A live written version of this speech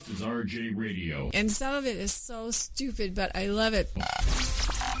is RJ Radio. And some of it is so stupid, but I love it.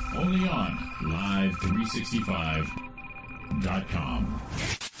 Only on Live365.com.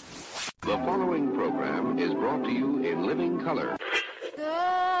 The following program is brought to you in living color.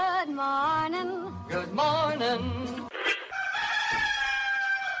 Good morning. Good morning.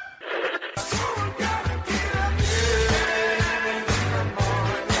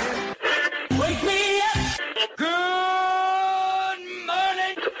 Wake me up. Good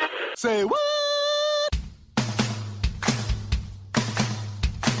morning. Say what?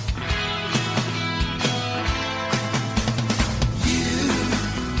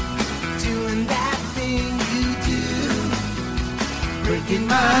 Doing that thing you do. Breaking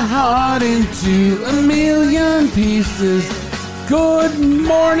my heart into a million pieces. Good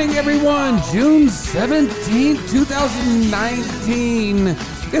morning, everyone. June 17th, 2019.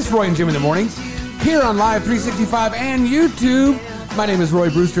 It's Roy and Jim in the morning here on Live 365 and YouTube. My name is Roy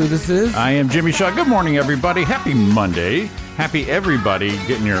Brewster. This is... I am Jimmy Shaw. Good morning, everybody. Happy Monday. Happy everybody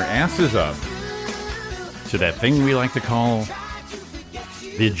getting your asses up to that thing we like to call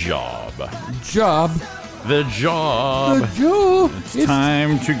the job. Job. The job. The job. It's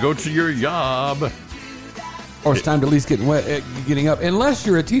time to go to your job. Or it's time to at least getting up. Unless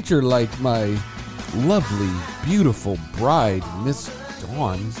you're a teacher like my lovely, beautiful bride, Miss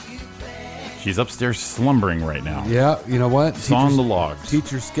Dawn. She's upstairs slumbering right now. Yeah, you know what? It's on the logs.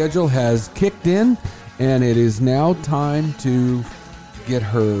 Teacher schedule has kicked in, and it is now time to get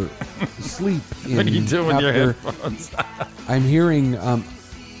her sleep in. What are you doing with your headphones? I'm hearing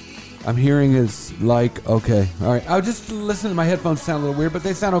it's like, okay, all right. I'll just listen to my headphones sound a little weird, but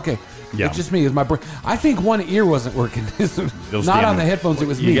they sound okay. Yeah. It's just me. It's my brain. I think one ear wasn't working. Not on the headphones. It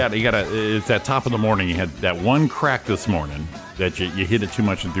was me. You got. It's that top of the morning. You had that one crack this morning that you hit it too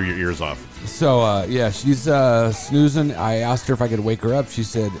much and threw your ears off. So, yeah, she's snoozing. I asked her if I could wake her up. She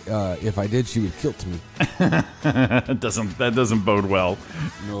said if I did, she would kilt me. That doesn't bode well.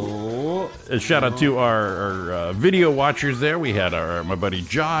 No. A shout out to our video watchers there. We had my buddy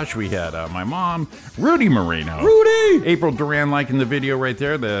Josh. We had my mom, Rudy Moreno. Rudy! April Duran liking the video right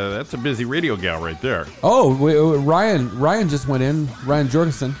there. That's a busy radio gal right there. Oh, Ryan just went in. Ryan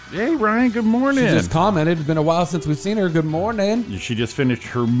Jorgensen. Hey, Ryan, good morning. She just commented. It's been a while since we've seen her. Good morning. She just finished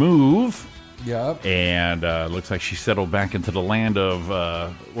her move. Yep. And looks like she settled back into the land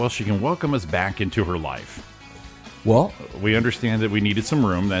of, she can welcome us back into her life. Well, we understand that we needed some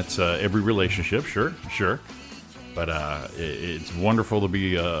room. That's every relationship, sure. But it's wonderful to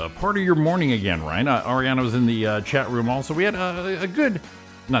be a part of your morning again, Ryan. Ariana was in the chat room also. We had a good,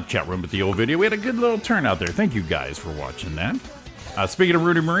 not chat room, but the old video. We had a good little turnout there. Thank you guys for watching that. Speaking of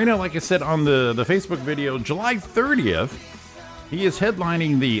Rudy Moreno, like I said on the Facebook video, July 30th, he is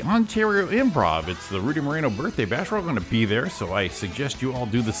headlining the Ontario Improv. It's the Rudy Moreno birthday bash. We're all going to be there, so I suggest you all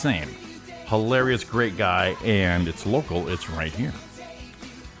do the same. Hilarious, great guy, and it's local. It's right here.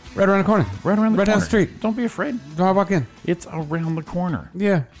 Right around the corner. Right around the corner. Right down the street. Don't be afraid. Don't walk in. It's around the corner.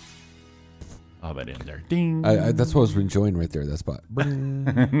 Yeah. Oh, that in there. Ding. That's what I was enjoying right there, that spot.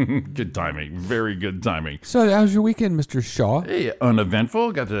 Good timing. Very good timing. So, how's your weekend, Mr. Shaw? Hey,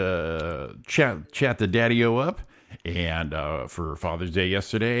 uneventful. Got to chat the daddy-o up. And for Father's Day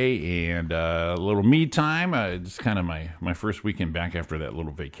yesterday, and a little me time. It's kind of my first weekend back after that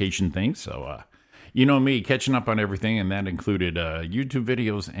little vacation thing. So, you know me, catching up on everything, and that included YouTube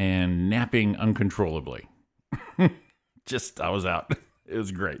videos and napping uncontrollably. I was out. It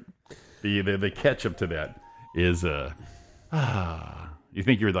was great. The catch up to that is, you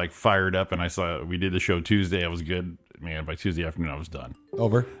think you're like fired up, and we did the show Tuesday. I was good. Man, by Tuesday afternoon, I was done.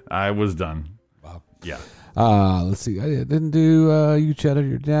 Over? I was done. Wow. Yeah. Let's see. I didn't do you chatted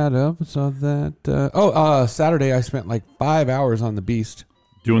your dad up, so that Saturday I spent like 5 hours on the Beast.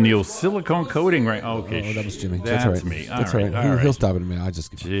 Doing the old silicone coating, right? Okay. Oh, that was Jimmy. That's all right. me. That's all right. He'll stop it in a minute. I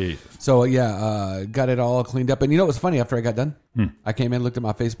just Jeez. So got it all cleaned up. And you know what's funny? After I got done, I came in, looked at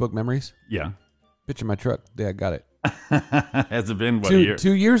my Facebook memories. Yeah. Picture my truck. Dad got it. Has it been what, a year?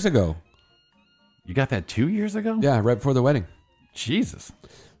 2 years ago. You got that 2 years ago? Yeah, right before the wedding. Jesus.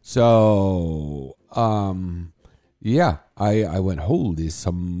 So, yeah, I went, holy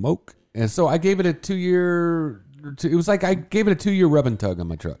smoke. And so I gave it a 2 year, it was like I gave it a 2 year rub and tug on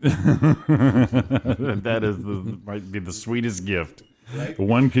my truck. That might be the sweetest gift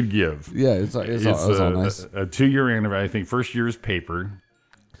one could give. Yeah, it's all nice. A 2 year anniversary. I think first year is paper.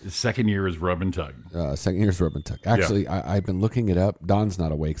 The second year is rub and tug. Second year is rub and tug. Actually, yeah. I've been looking it up. Don's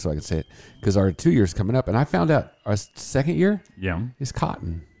not awake, so I can say it. Because our 2 years coming up. And I found out our second year is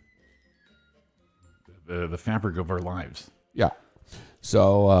cotton. The fabric of our lives. Yeah.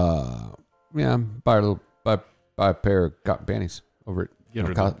 So, buy a pair of cotton panties over it. Get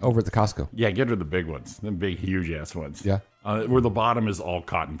her over at the Costco. Yeah, get her the big ones, the big, huge ass ones. Yeah. Where the bottom is all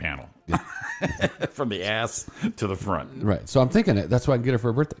cotton panel. Yeah. From the ass to the front. Right. So I'm thinking that's why I can get her for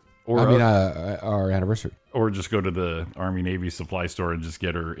her birthday. Or our anniversary. Or just go to the Army Navy supply store and just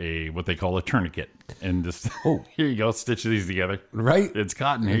get her what they call a tourniquet. And just, here you go, stitch these together. Right. It's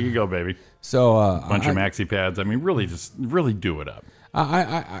cotton. Here you go, baby. So bunch of maxi pads. I mean, really do it up.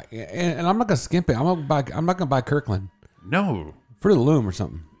 And I'm not gonna skimp it. I'm not gonna buy Kirkland. No. Fruit of the Loom or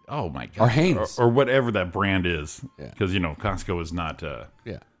something. Oh my God. Or Hanes. Or whatever that brand is. Yeah. Because, Costco is not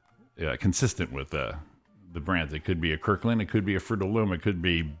consistent with the brands. It could be a Kirkland. It could be a Fruit of the Loom. It could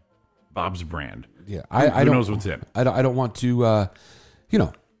be Bob's brand. Yeah. Who knows what's in? I don't want to,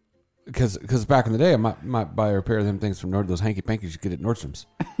 because back in the day, I might buy a pair of them things from those hanky pankies you get at Nordstrom's.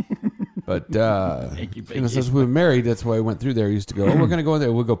 But since we were married, that's why we went through there. We used to go, we're going to go in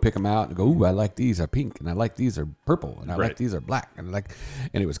there. We'll go pick them out and go, ooh, I like these are pink, and I like these are purple, and I like these are black, and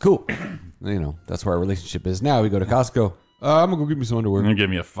it was cool. That's where our relationship is now. We go to Costco. I'm gonna go get me some underwear. I'm gonna give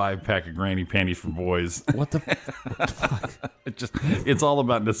me a 5-pack of granny panties for boys. What the fuck? It's all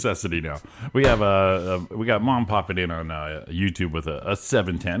about necessity now. We have we got Mom popping in on YouTube with a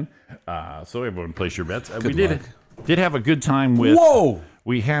 710. So everyone place your bets. We did have a good time with. Whoa!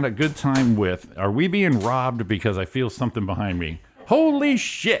 We had a good time with. Are we being robbed? Because I feel something behind me. Holy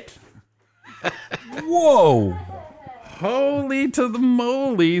shit! Whoa! Holy to the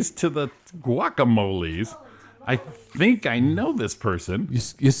molies, to the guacamoles. I think I know this person.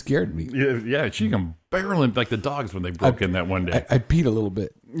 You scared me. Yeah, she can barrel him like the dogs when they broke in that one day. I peed a little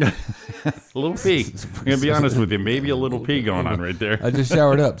bit. A little pee. I'm gonna be honest with you, maybe a little pee going on right there. I just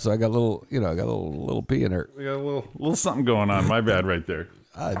showered up, so I got a little, little pee in there. We got a little something going on. My bad, right there.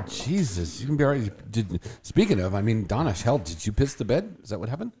 Jesus, you can be all right. Speaking of, Donna, hell, did you piss the bed? Is that what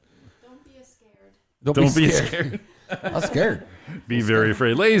happened? Don't be scared. Don't be scared. I'm scared. Be very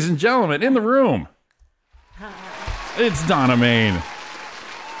afraid, ladies and gentlemen, in the room. It's Donna Main.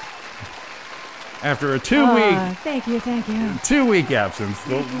 After a 2-week, thank you. 2-week absence,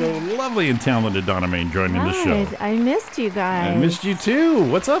 the lovely and talented Donna Main joining the show. I missed you guys. I missed you too.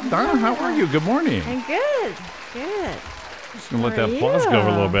 What's up, Donna? How are you? Good morning. I'm good. Just gonna let that applause go over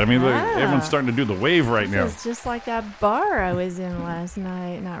a little bit. Look, everyone's starting to do the wave right now. It's just like that bar I was in last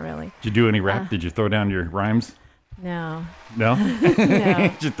night. Not really. Did you do any rap? Did you throw down your rhymes? No. No? No.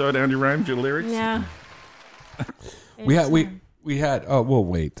 Did you throw down your rhymes, your lyrics? No. We had. Oh, we'll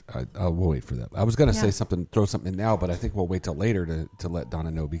wait. We'll wait for that. I was gonna say something, throw something in now, but I think we'll wait till later to let Donna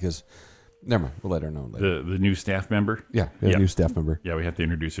know because. Never mind. We'll let her know later. The new staff member. Yeah, new staff member. Yeah, we have to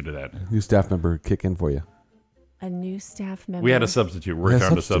introduce her to that. New staff member kick in for you. A new staff member. We had a substitute. We're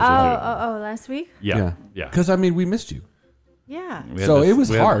trying to substitute. Oh, last week? Yeah. Because we missed you. Yeah. So it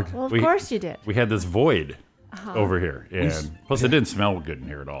was hard. Well, of course you did. We had this void over here, and plus it didn't smell good in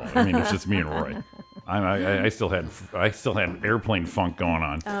here at all. It's just me and Roy. I still had airplane funk going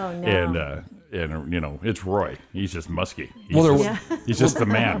on. Oh no. And it's Roy. He's just musky. He's just the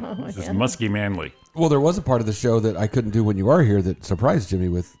man. He's just musky manly. Well, there was a part of the show that I couldn't do when you are here that surprised Jimmy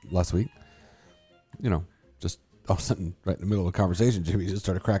with last week. Just all of a sudden, right in the middle of a conversation, Jimmy just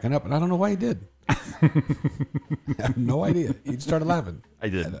started cracking up, and I don't know why he did. I have no idea. He started laughing. I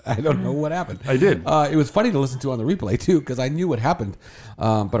did. I don't know what happened. I did. It was funny to listen to on the replay, too, because I knew what happened,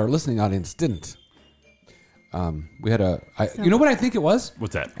 but our listening audience didn't. We had you know what I think it was?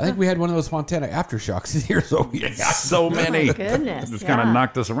 What's that? I think we had one of those Fontana aftershocks here. So so many. Oh, goodness. Just kind of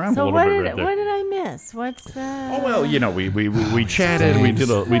knocked us around a little bit right there. What did I miss? What's Oh well, we chatted. We did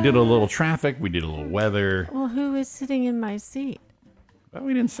a little traffic. We did a little weather. Well, who was sitting in my seat? Well,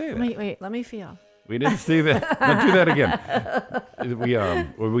 we didn't say that. Wait. Let me feel. We didn't see that. Don't do that again.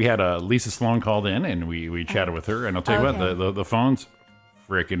 We had Lisa Sloan called in, and we chatted with her. And I'll tell you what, the phone's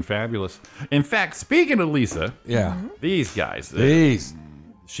freaking fabulous. In fact, speaking of Lisa, these guys,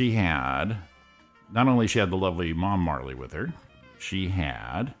 she had not only she had the lovely Mom Marley with her, she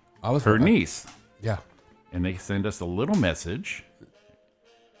had her niece. Yeah, and they sent us a little message,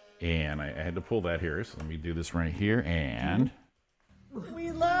 and I had to pull that here. So let me do this right here, and.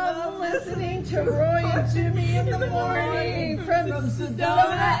 We love listening to Roy and Jimmy in the morning from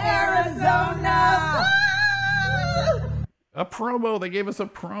Sedona, Arizona. A promo. They gave us a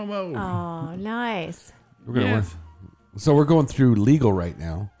promo. Oh, nice. We're gonna So we're going through legal right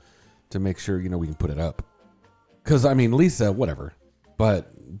now to make sure we can put it up. Because Lisa, whatever,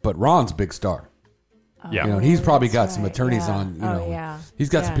 but Ron's a big star. Yeah, he's probably got some attorneys on. He's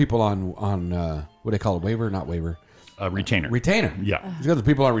got some people on what do they call it? Waiver, not waiver. Retainer. Yeah. He's got the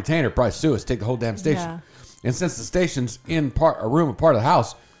people on retainer probably sue us, take the whole damn station. Yeah. And since the station's in a room, a part of the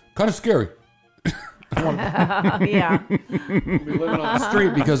house, kind of scary. Yeah. Be living on the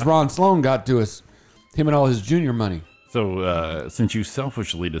street because Ron Sloan got to us, him and all his junior money. So, since you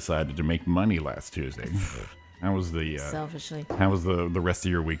selfishly decided to make money last Tuesday, how was the Selfishly. How was the rest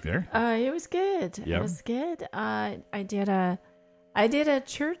of your week there? It was good. Yeah. It was good. I did a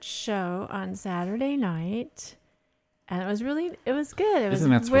church show on Saturday night, and it was good. It Isn't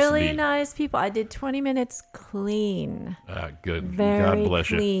that was supposed to really be- nice people. I did 20 mints clean. Good. Very God bless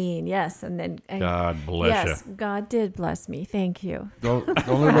you. clean. Yes, and then God bless yes, God did bless me. Thank you. The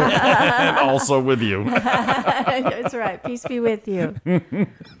only way, And also with you. That's right. Peace be with you.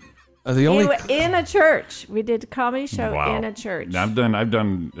 the only In a church, we did a comedy show Wow. in a church. Now, I've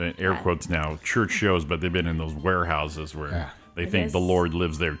done air quotes now church shows, but they've been in those warehouses where they think is. the Lord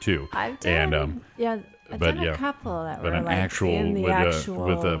lives there too. I've done, and I've but done yeah. a couple that but were an like actual in the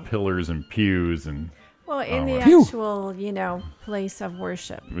with pillars and pews and in the Pew. actual place of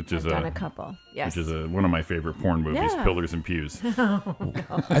worship. Which is I've done a- a couple. Yes. which is one of my favorite porn movies, Yeah. Pillars and Pews.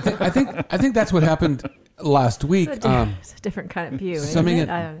 I think that's what happened last week. It's a different kind of pew. Someone Isn't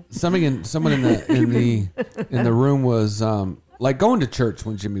it? someone in the room was like going to church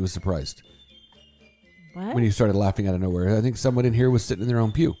when Jimmy was surprised What? when he started laughing out of nowhere. I think someone in here was sitting in their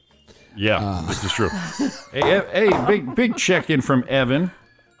own pew. Yeah, this is true. Hey, big check in from Evan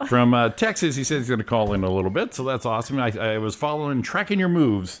from Texas. He says he's going to call in a little bit, so that's awesome. I was tracking your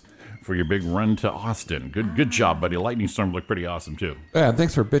moves for your big run to Austin. Good job, buddy. Lightning Storm looked pretty awesome too. Yeah, and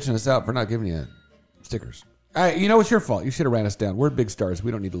thanks for bitching us out for not giving you stickers. You know, it's your fault. You should have ran us down. We're big stars.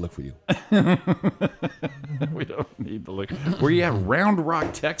 We don't need to look for you. We don't need to look. Where you at? Round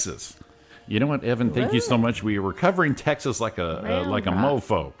Rock, Texas. You know what, Evan? Thank you so much. We were covering Texas like a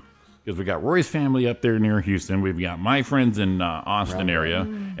mofo. Because we got Roy's family up there near Houston. We've got my friends in Austin area.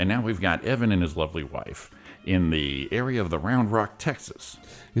 And now we've got Evan and his lovely wife in the area of the Round Rock, Texas.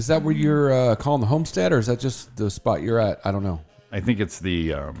 Is that where you're calling the homestead, or is that just the spot you're at? I don't know. I think it's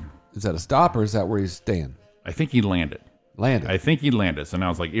the... Is that a stop, or is that where he's staying? I think he landed. Landed. I think he landed. So now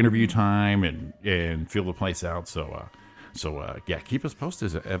it's like interview time and feel the place out. So yeah, keep us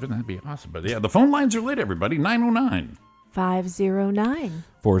posted, Evan. That'd be awesome. But yeah, the phone lines are lit, everybody. 909. 509.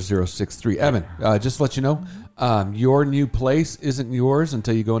 4063. Evan, just to let you know, your new place isn't yours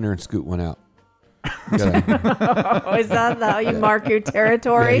until you go in there and scoot one out. You gotta, Oh, is that how you mark your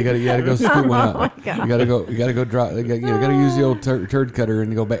territory? you gotta go scoot one out. Oh my God. You gotta go drop. You gotta use the old turd cutter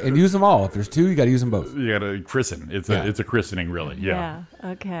and go back and use them all. If there's two, you gotta use them both. You got to christen. It's a christening, really. Yeah.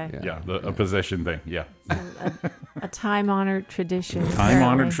 Okay. Yeah, a possession thing. Yeah. A time-honored tradition.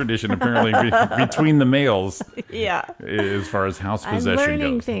 Time-honored apparently. tradition, apparently, between the males Yeah. as far as house I'm possession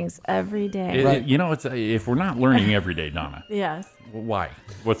learning goes. things every day. Right. You know, it's if we're not learning every day, Donna, Yes. why?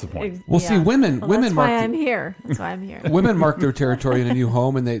 What's the point? Well, see, women Well, women that's why mark I'm here. That's why I'm here. women mark their territory in a new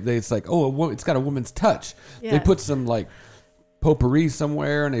home, and they it's like, oh, it's got a woman's touch. They Yeah. put some like potpourri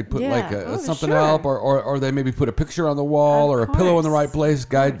somewhere, and they put Yeah. like Oh, something sure. up, or they maybe put a picture on the wall Of or a pillow in the course. right place.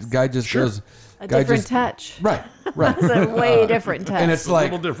 Guy just goes. A guy different just- touch. Right. It's a way different touch. And it's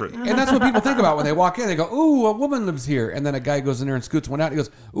like, A little different. and that's what people think about when they walk in. They go, "Ooh, a woman lives here," and then a guy goes in there and scoots one out. And he goes,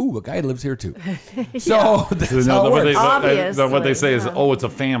 "Ooh, a guy lives here too." So that's how it what they, works. what they say is, Obviously, oh, it's a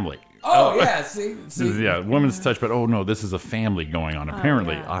family. Oh yeah, see. Yeah, women's touch, but oh no, this is a family going on.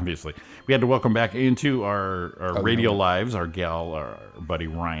 Apparently, yeah. obviously, we had to welcome back into our radio lives our gal, our buddy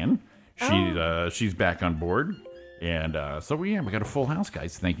Ryan. She's back on board, and so we got a full house,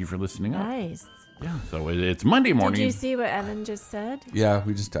 guys. Thank you for listening up. Nice. Yeah, so it's Monday morning. Did you see what Evan just said? Yeah,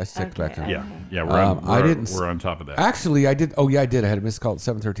 I checked back to Okay. it. Yeah, we're on top of that. Actually, I did. Oh, yeah, I did. I had a missed call at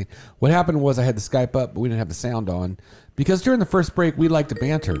 7:13. What happened was I had the Skype up, but we didn't have the sound on because during the first break we like to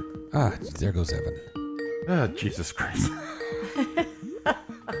banter. There goes Evan. Oh, Jesus Christ.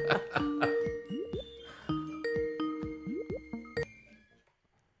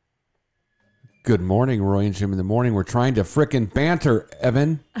 Good morning, Roy and Jim in the morning. We're trying to frickin' banter,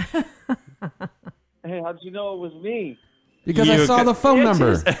 Evan, Hey, how'd you know it was me? because I saw the phone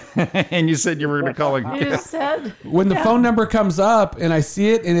number. And you said you were going to call You just said. When the phone number comes up and I see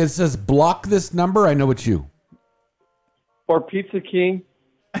it and it says block this number, I know it's you. Or Pizza King?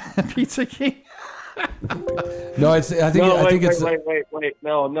 Pizza King. No, it's. I think. No, I think it's. wait.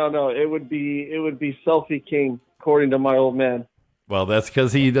 No. It would be Selfie King, according to my old man. Well, that's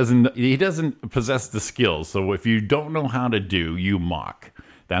because he doesn't possess the skills. So if you don't know how to do, you mock.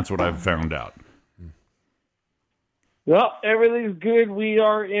 That's what I've found out. Well, everything's good. We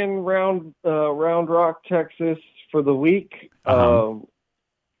are in Round Rock, Texas, for the week. Uh-huh.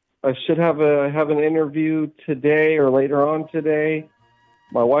 I should have an interview today or later on today.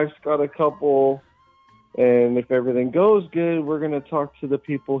 My wife's got a couple And if everything goes good, we're going to talk to the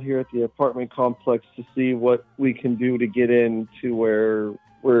people here at the apartment complex to see what we can do to get into where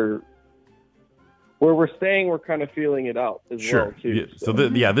we're staying. We're kind of feeling it out as well, too. Yeah. So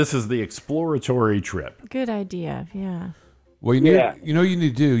this is the exploratory trip. Good idea. Yeah. Well, you need to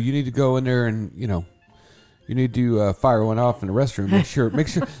do. You need to go in there and you need to fire one off in the restroom.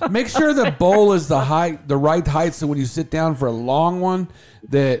 Make sure the bowl is the right height, so when you sit down for a long one,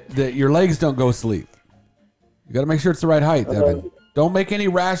 that your legs don't go sleep. You got to make sure it's the right height, Evan. Don't make any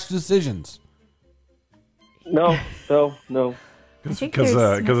rash decisions. No. Because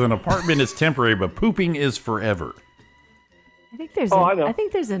an apartment is temporary, but pooping is forever. I think there's I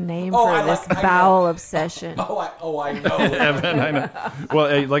think there's a name for this bowel obsession. I know. Evan, I know.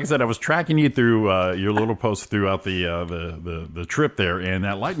 Well, like I said, I was tracking you through your little post throughout the trip there, and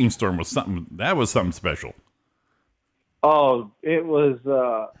that lightning storm was something. That was something special. Oh, it was.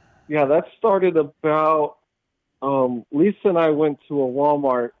 That started about. Lisa and I went to a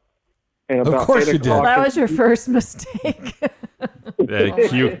Walmart, and about 8 o'clock. Well, that was your first mistake.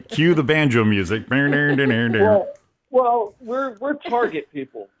 Cue the banjo music. Well, we're Target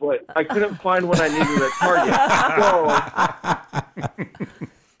people, but I couldn't find what I needed at Target.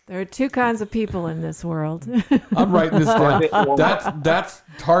 So there are two kinds of people in this world. I'm writing this down. That's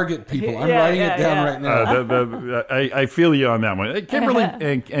Target people. I'm writing it down right now. I feel you on that one. Kimberly,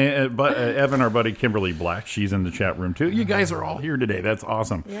 Evan, our buddy Kimberly Black, she's in the chat room too. You guys are all here today. That's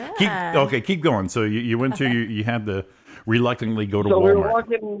awesome. Yeah. Keep going. So you went to you had to reluctantly go to so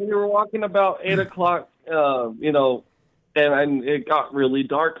Walmart. we were walking about 8 o'clock. And it got really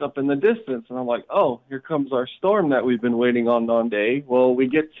dark up in the distance, and I'm like, oh, here comes our storm that we've been waiting on all day. Well, we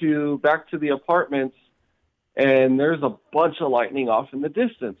get back to the apartments, and there's a bunch of lightning off in the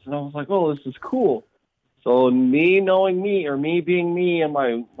distance, and I was like, oh, this is cool. So me being me, and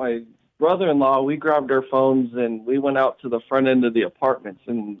my brother-in-law, we grabbed our phones and we went out to the front end of the apartments,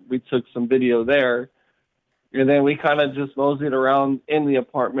 and we took some video there, and then we kind of just moseyed around in the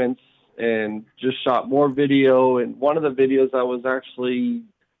apartments and just shot more video. And one of the videos I was actually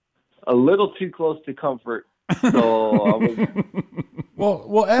a little too close to comfort. So I was,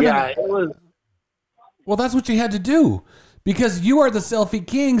 well, Evan, it was. Well, that's what you had to do because you are the selfie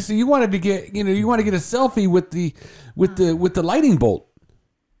king. So you wanted to get, a selfie with the lightning bolt.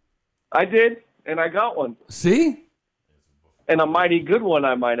 I did, and I got one. See, and a mighty good one,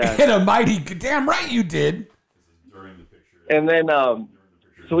 I might add. And a mighty damn right you did. And then,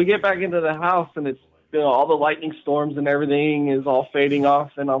 so we get back into the house, and it's all the lightning storms and everything is all fading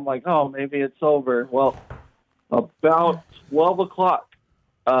off, and I'm like, oh, maybe it's over. Well, about 12 o'clock,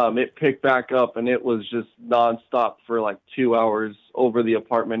 it picked back up, and it was just nonstop for like 2 hours over the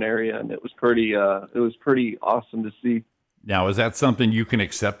apartment area, and it was pretty awesome to see. Now, is that something you can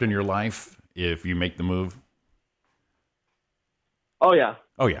accept in your life if you make the move? Oh yeah.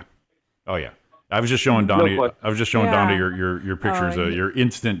 I was just showing Donnie. Donnie your pictures, your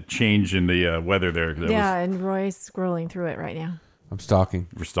instant change in the weather there. And Roy's scrolling through it right now. I'm stalking.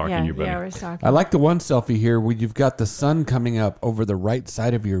 We're stalking you, buddy. Yeah, we're stalking. I like the one selfie here where you've got the sun coming up over the right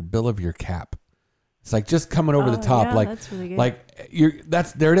side of your bill of your cap. It's like just coming over the top. Yeah, like that's really good.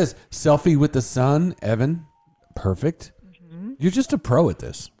 There it is. Selfie with the sun, Evan. Perfect. Mm-hmm. You're just a pro at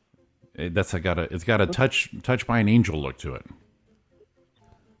this. It's got a touch by an angel look to it.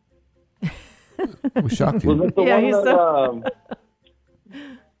 We shocked you. Was it the one that,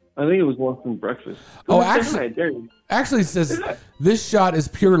 I think it was one from breakfast. Actually, it says this shot is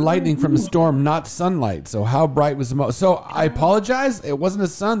pure lightning from a storm, not sunlight. So how bright was the most? So I apologize. It wasn't a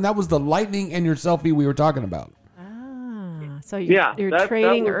sun. That was the lightning and your selfie we were talking about. So you're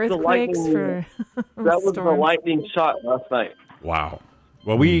trading earthquakes for that was the lightning shot last night. Wow.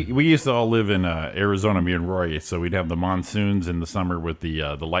 Well, we used to all live in Arizona, me and Roy, so we'd have the monsoons in the summer with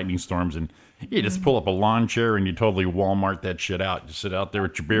the lightning storms, and you just pull up a lawn chair and you totally Walmart that shit out. You sit out there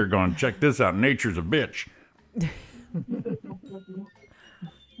with your beer going, check this out, nature's a bitch.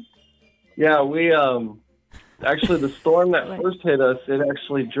 Yeah, we actually the storm that first hit us, it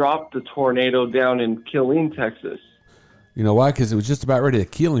actually dropped a tornado down in Killeen, Texas. You know why? Because it was just about ready to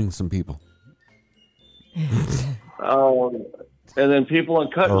killing some people. And then people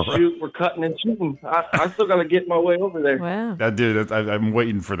on cut and shoot were cutting and shooting. I still got to get my way over there. Wow. I'm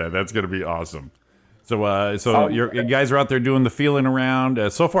waiting for that. That's going to be awesome. So you guys are out there doing the feeling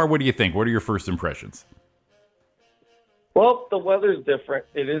around. So far, what do you think? What are your first impressions? Well, the weather's different.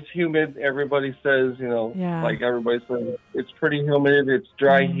 It is humid. Everybody says, like everybody says, it's pretty humid. It's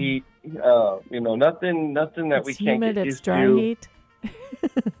dry heat. Nothing that we can't humid, get it's used dry to. heat.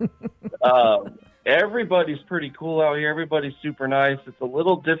 everybody's pretty cool out here. Everybody's super nice. It's a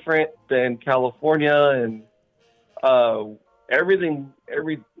little different than California, and for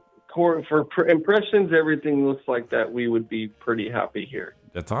impressions, everything looks like that. We would be pretty happy here.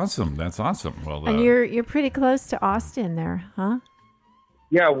 That's awesome. Well, And you're pretty close to Austin there, huh?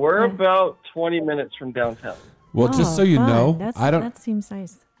 Yeah, we're about 20 minutes from downtown. Well, just so you fun. know, That seems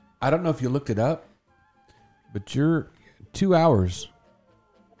nice. I don't know if you looked it up, but you're 2 hours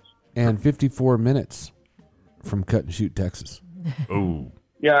and 54 minutes from Cut and Shoot, Texas. Oh.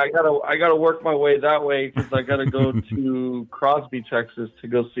 Yeah, I gotta work my way that way because I gotta go to Crosby, Texas, to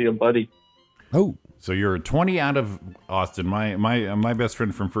go see a buddy. Oh, so you're 20 out of Austin. My best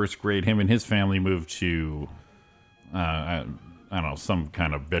friend from first grade, him and his family moved to, I don't know, some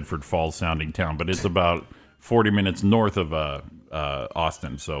kind of Bedford Falls sounding town, but it's about 40 minutes north of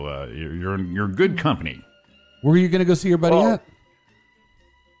Austin. So you're in good company. Where are you going to go see your buddy at?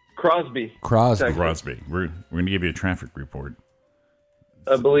 Crosby. Crosby. We're going to give you a traffic report.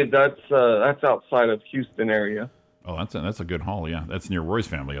 I believe that's outside of Houston area. Oh, that's a good haul. Yeah, that's near Roy's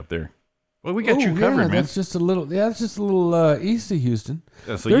family up there. Well, we got you covered, man. That's just a little east of Houston.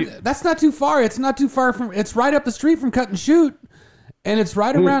 Yeah, so that's not too far. It's not too far from. It's right up the street from Cut and Shoot, and it's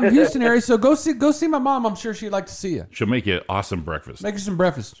right around the Houston area. So go see my mom. I'm sure she'd like to see you. She'll make you awesome breakfast. Make you some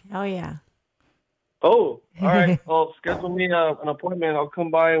breakfast. Oh yeah. Oh, all right. Well, schedule me an appointment. I'll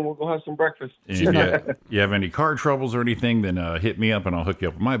come by and we'll go have some breakfast. And if you have any car troubles or anything, then hit me up and I'll hook you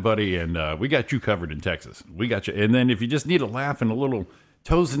up with my buddy. And we got you covered in Texas. We got you. And then if you just need a laugh and a little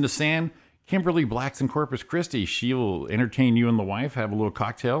toes in the sand, Kimberly Black's in Corpus Christi. She'll entertain you and the wife, have a little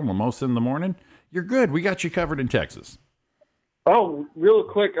cocktail, mimosa in the morning. You're good. We got you covered in Texas. Oh, real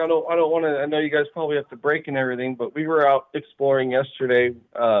quick, I don't want to. I know you guys probably have to break and everything, but we were out exploring yesterday.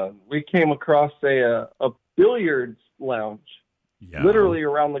 We came across a billiards lounge, literally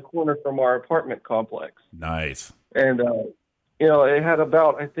around the corner from our apartment complex. Nice. And it had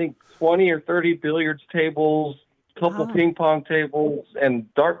about 20 or 30 billiards tables, a couple ping pong tables,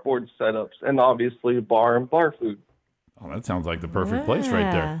 and dartboard setups, and obviously a bar and bar food. Oh, that sounds like the perfect place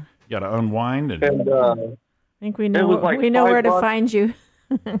right there. You got to unwind and I think we know where to find you.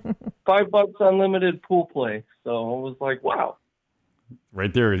 $5 unlimited pool play. So I was like, wow.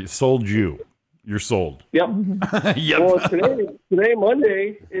 Right there, it sold you. You're sold. Yep. Yep. Well, today,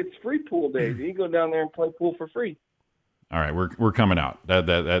 Monday, it's free pool day. You can go down there and play pool for free. All right, we're coming out.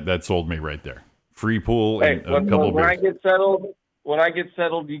 That sold me right there. Free pool and a couple of beers. When I get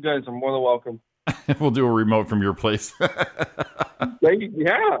settled, you guys are more than welcome. We'll do a remote from your place. Yeah,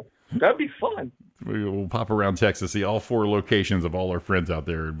 that'd be fun. We'll pop around Texas, see all 4 locations of all our friends out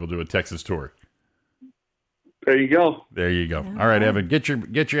there, and we'll do a Texas tour. There you go. There you go. All right, Evan, get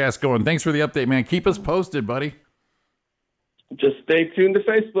your ass going. Thanks for the update, man. Keep us posted, buddy. Just stay tuned to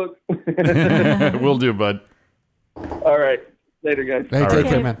Facebook. Will do, bud. All right. Later, guys. Hey, take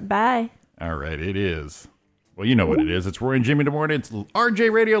care, man. Bye. All right, it is. Well, you know what it is. It's Roy and Jimmy in the morning. It's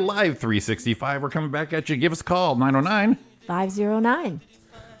RJ Radio Live 365. We're coming back at you. Give us a call, 909-509.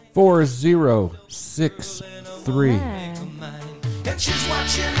 4063. And she's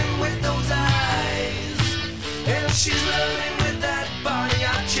watching him with those eyes, and she's loving with that body,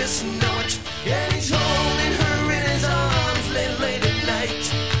 I just know it. And he's holding her in his arms late at night.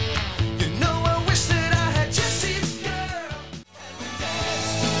 You know, I wish that I had Jesse's girl.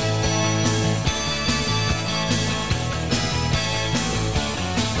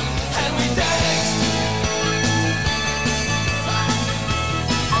 And we danced.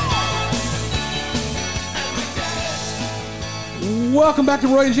 Welcome back to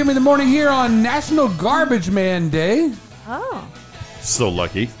Roy and Jimmy in the morning here on National Garbage Man Day. Oh. So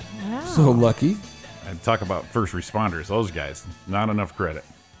lucky. Wow. So lucky. And talk about first responders. Those guys, not enough credit.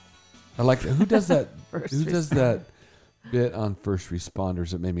 I like that. Who does that? Who does that bit on first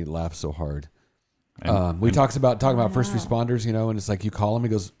responders? It made me laugh so hard. We talking about first responders, and it's like you call him. He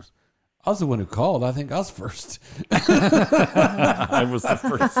goes, "I was the one who called. I think I was first." I was the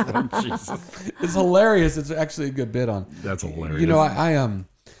first one. Jesus, it's hilarious. It's actually a good bit on. That's hilarious.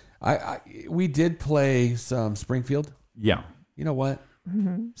 We did play some Springfield. Yeah. You know what?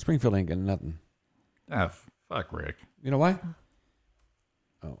 Mm-hmm. Springfield ain't got nothing. Ah, fuck Rick. You know why?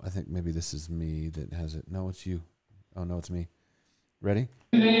 Oh, I think maybe this is me that has it. No, it's you. Oh no, it's me. Ready?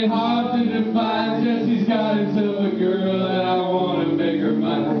 It ain't hard to define. Jesse's got into a girl and I want to make her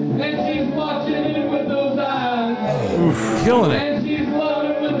mine. And she's watching it with those eyes. Oof, killing it. And she's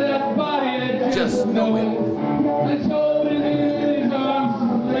loving with that body. And just know it. And holding it in his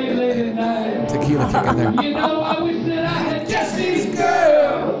arms late at night. Tequila kick in there. You know, I wish that I had Jesse's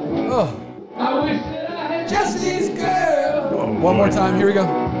girl. Oh. I wish that I had Jesse's girl. One more time. Here we go.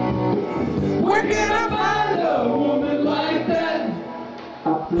 When Where can I find a woman like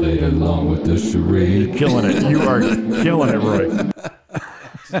that? Play along with the charade. Killing it. You are killing it, Roy.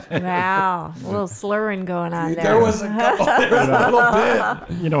 Wow. A little slurring going on there. There was a couple. There was a little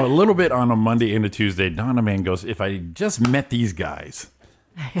bit. You know, a little bit on a Monday and a Tuesday. Donna Man goes, if I just met these guys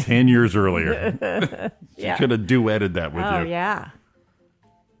 10 years earlier, she could have duetted that with you. Oh, yeah.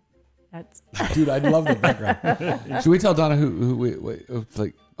 That's Dude, I love the background. Should we tell Donna who it's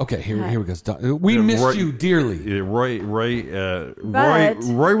like, okay, here we go. We missed Roy- you dearly. Roy But-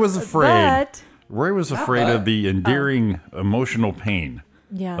 was afraid. but- Roy was afraid of the endearing emotional pain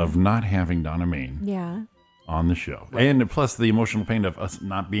Yeah. of not having Donna Main Yeah. on the show. And plus the emotional pain of us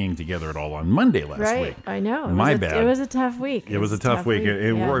not being together at all on Monday last Right. week. I know. My It bad. was a tough week. It was a tough week.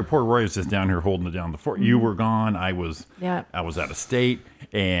 And Yeah. Roy, poor Roy was just down here holding it down. You were gone. I was Yeah. out of state.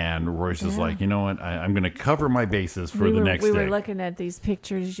 And Roy's just like, you know what? I'm going to cover my bases for the next we day. were looking at these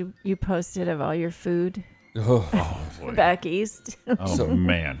pictures you posted of all your food Oh, boy. back east. Oh,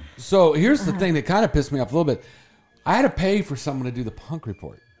 man. So here's the thing that kind of pissed me off a little bit. I had to pay for someone to do the punk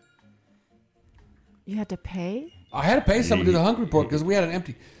report. You had to pay? I had to pay someone to do the hunk report because we had an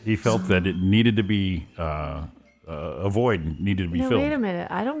empty. He felt that it needed to be, a void needed to be No, filled. wait a minute.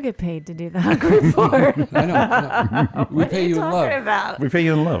 I don't get paid to do the hunk report. I know. We pay you in love. Talking about? We pay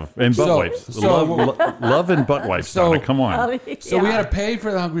you in love and butt So- wipes. so- love and butt wipes. So- Donna, come on. Oh, So we yeah. had to pay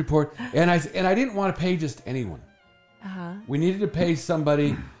for the hunk report, and I didn't want to pay just anyone. Uh-huh. We needed to pay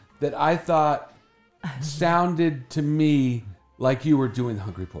somebody that I thought sounded to me like you were doing the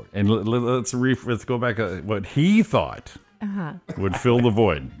hunk report. And let's go back. What he thought would fill the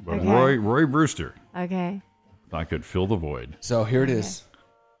void. But Okay. Roy Brewster Okay. thought could fill the void. So here it is.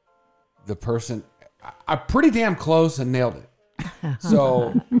 The person, I'm pretty damn close and nailed it.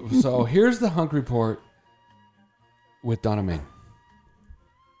 So here's the hunk report with Donna Main.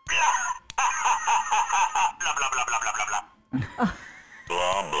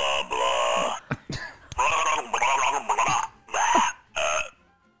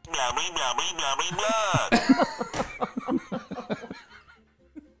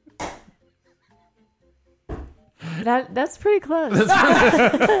 That's pretty close.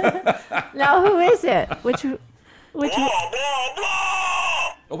 Now who is it? Which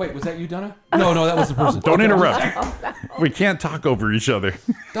Oh wait, was that you, Donna? No, that was the person. Don't Okay. interrupt. We can't talk over each other.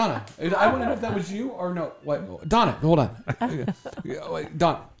 Donna, I want to know if that was you or no. Wait, Donna, hold on. Wait,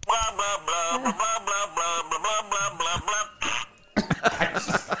 Donna.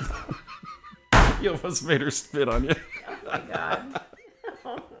 You almost made her spit on you.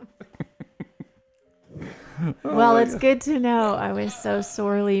 Well, it's good to know I was so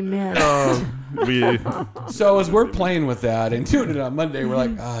sorely missed. So as we're playing with that and doing it on Monday, we're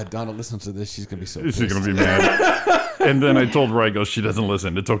like, Donna listens to this. She's going to be so pissed. She's going to be mad. And then I told Roy, I go, she doesn't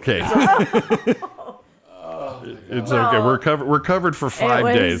listen. It's okay. It's okay. We're covered for 5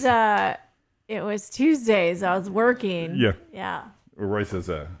 days. It was Tuesdays. I was working. Yeah. Yeah. Roy says,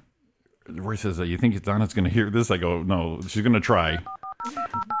 you think Donna's going to hear this? I go, no, she's going to try.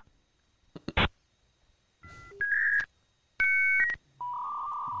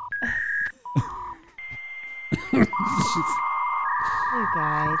 You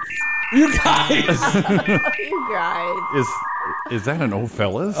guys. You guys. You guys. Is that an old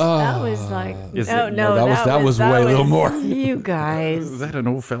fellas? That was like that was way a little more. You guys. Is that an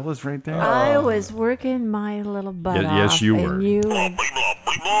old fellas right there? I was working my little butt off. Yes, you were. And you oh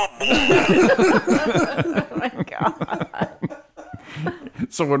my God.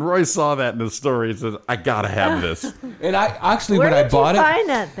 So when Roy saw that in the story, he says, I gotta have this. And I actually, Where when I did bought you it, find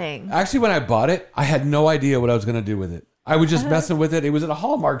that thing? actually when I bought it, I had no idea what I was going to do with it. I was just messing with it. It was at a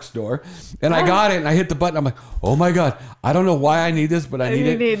Hallmark store, and I got it, and I hit the button. I'm like, oh my God, I don't know why I need this, but I need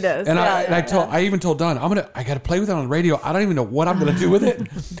You it. need this. And Yeah, I even told Don, I got to play with it on the radio. I don't even know what I'm going to do with it.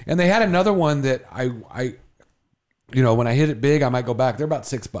 And they had another one that I when I hit it big, I might go back. They're about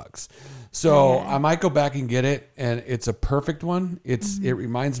 $6. So I might go back and get it, and it's a perfect one. It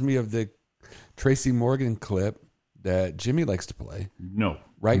reminds me of the Tracy Morgan clip that Jimmy likes to play. No.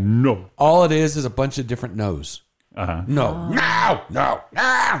 Right? No. All it is a bunch of different no's. Uh-huh. No.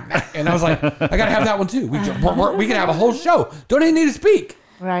 And I was like, I got to have that one too. We can have a whole show. Don't even need to speak.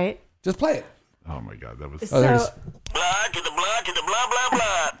 Right. Just play it. Oh my God, that was... So, there's...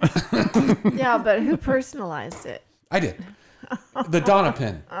 yeah, but who personalized it? I did. The Donna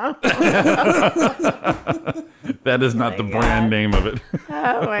pen. That is not the brand name of it.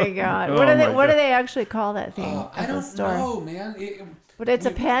 Oh my God. Oh What do my they what God. do they actually call that thing I at the don't store? know, man. But it's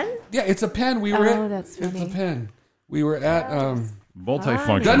a pen? Yeah, it's a pen. That's It's funny. a pen. We were at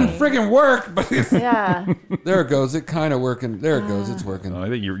Multifunctional. Doesn't friggin' work, but Yeah. there it goes. It kind of working. There it goes. It's working. I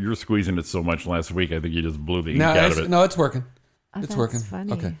think you're squeezing it so much last week. I think you just blew the ink No, out of it. no, it's working. Oh, It's that's working.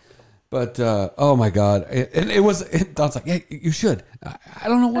 funny. Okay. But oh my God, and it was. Don's like, hey, you should. I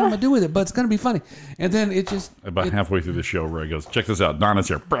don't know what I'm gonna do with it, but it's gonna be funny. And then it just About halfway through the show, Roy goes, "Check this out. Donna's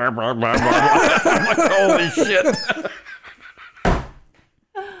here." I'm like, holy shit!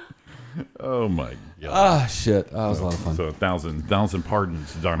 Oh my God! Ah, shit. That was a lot of fun. So 1,000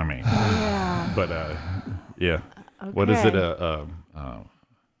 pardons, Donna May. Yeah. But yeah. What is it? Okay.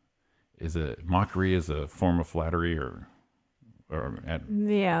 Is it mockery is a form of flattery or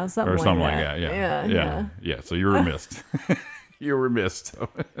Yeah, something like that? Yeah. So you were missed. You were missed.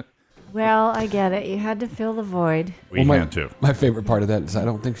 Well, I get it. You had to fill the void. We had to. My favorite part of that is I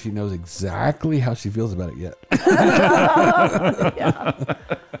don't think she knows exactly how she feels about it yet. Yeah.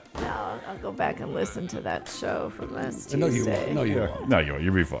 No, I'll go back and listen to that show from last No, you Tuesday. won't. No, you won't. No, you won't.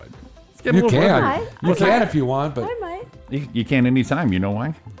 You'll be fine. You can. I You can might. if you want, but I might. You can anytime. You know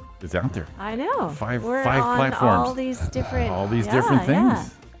why? It's out there. I know. Five We're on platforms. all these different Different things. yeah.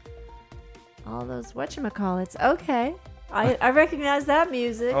 All those whatchamacallits. Okay. I recognize that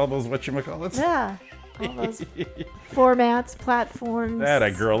music. All those whatchamacallits? Yeah. All those formats, platforms. That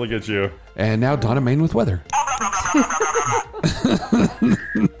a girl. Look at you. And now Donna Main with weather.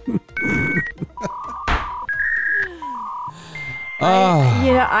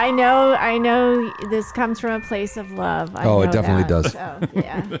 I know this comes from a place of love. I Oh, it know definitely that. does. So,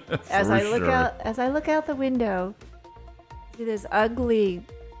 yeah. As For I look sure. out the window to this ugly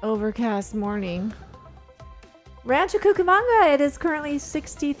overcast morning. Rancho Cucamonga, it is currently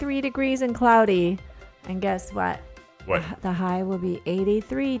 63 degrees and cloudy. And guess what? What? The high will be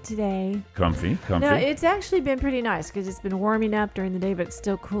 83 today. Comfy. No, it's actually been pretty nice because it's been warming up during the day, but it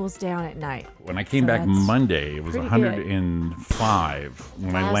still cools down at night. When I came So back that's Monday, it was pretty 105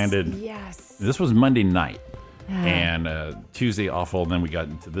 when I landed. Yes. This was Monday night. And Tuesday awful, and then we got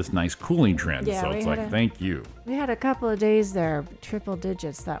into this nice cooling trend. Yeah, So we it's had like, a- thank you. We had a couple of days there, triple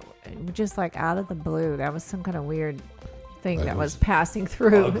digits, that were just like out of the blue. That was some kind of weird thing that was passing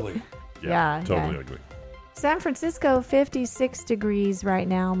through. Ugly. Yeah, Totally yeah. ugly. San Francisco, 56 degrees right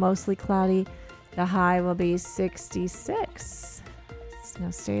now, mostly cloudy. The high will be 66. It's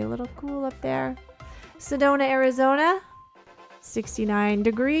going to stay a little cool up there. Sedona, Arizona, 69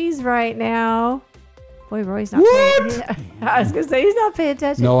 degrees right now. Boy, Roy's not paying. I was going to say, he's not paying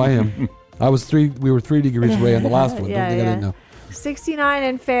attention. No, I am. We were 3 degrees away on the last one. Yeah, Don't think I yeah. didn't know. 69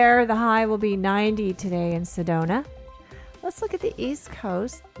 and fair. The high will be 90 today in Sedona. Let's look at the East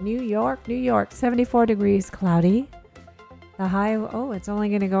Coast. New York, 74 degrees, cloudy. The high, it's only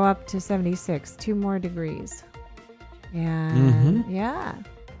going to go up to 76, 2 more degrees. And yeah.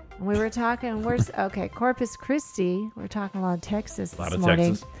 And we were talking, Corpus Christi. We're talking a lot of Texas A lot this of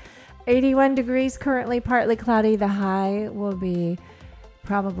morning. Texas. 81 degrees, currently partly cloudy. The high will be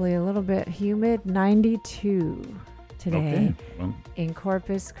probably a little bit humid, 92 today Okay. Well, in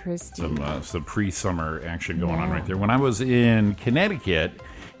Corpus Christi. some pre-summer action going on right there. When I was in Connecticut,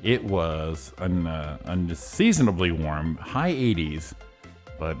 it was unseasonably warm, high 80s,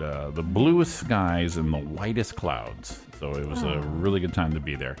 but the bluest skies and the whitest clouds. So it was a really good time to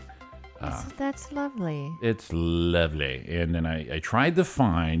be there. That's lovely. It's lovely. And then I tried to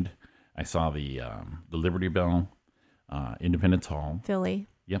find, I saw the Liberty Bell Independence Hall. Philly.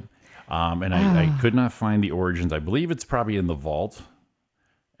 Yep. And I could not find the origins. I believe it's probably in the vault.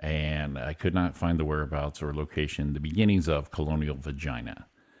 And I could not find the whereabouts or location, the beginnings of Colonial Vagina.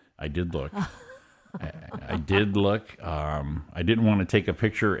 I did look. I did look. I didn't want to take a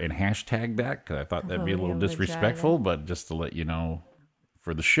picture and hashtag that because I thought that'd be a little Colonial disrespectful. But just to let you know,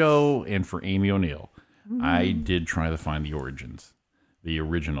 for the show and for Amy O'Neill, I did try to find the origins, the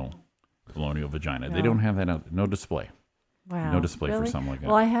original Colonial Vagina. They don't have that out. No display. Wow. No display Really? for something like that.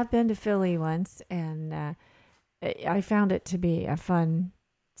 Well, I have been to Philly once, and I found it to be a fun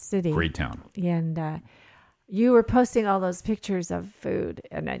city. Great town. And you were posting all those pictures of food,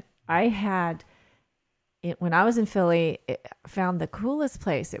 and I had, when I was in Philly, found the coolest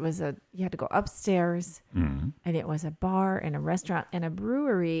place. It was you had to go upstairs, and it was a bar and a restaurant and a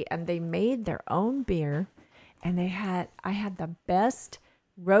brewery, and they made their own beer, and I had the best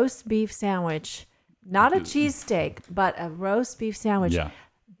roast beef sandwich. Not a cheesesteak, but a roast beef sandwich. Yeah.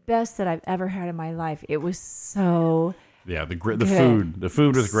 Best that I've ever had in my life. It was so Yeah, the good.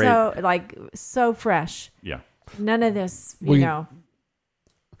 food was great. So fresh. Yeah. None of this, Well, you know.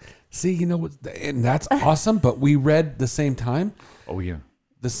 See, you know what? And that's awesome. But we read the same time. Oh yeah.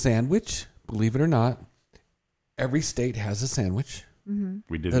 The sandwich, believe it or not, every state has a sandwich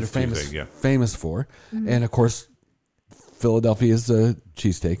We did that are this famous Tuesday, yeah. famous for, and of course, Philadelphia is a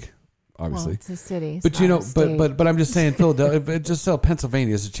cheesesteak, obviously. Well, it's a city. But but I'm just saying Philadelphia. Just so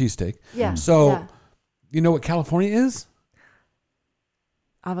Pennsylvania is a cheesesteak. Yeah. So, you know what California is?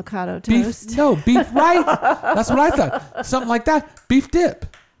 Avocado Beef. toast. No, beef. Right. That's what I thought. Something like that. Beef dip.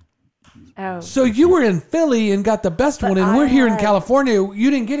 Oh. So you were in Philly and got the best one, and we're here in California.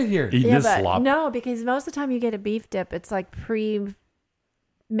 You didn't get it here. Eating this slop. No, because most of the time you get a beef dip, it's like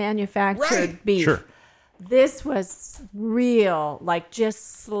pre-manufactured beef. Sure. This was real, like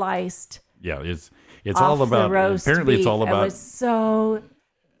just sliced. Yeah, it's off all about. the roast Apparently, beef. it's all about. It was so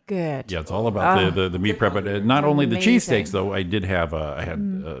good. Yeah, it's all about the meat prep. But not only the amazing. cheesesteaks, though. I did have I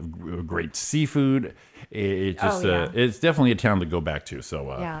had great seafood. It just it's definitely a town to go back to.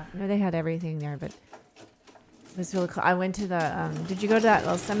 So Yeah, no, they had everything there, but it was really cool. I went to the. Did you go to that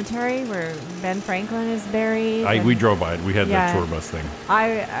little cemetery where Ben Franklin is buried? we drove by it. We had the tour bus thing.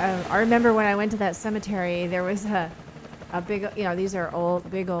 I remember when I went to that cemetery, there was a big, these are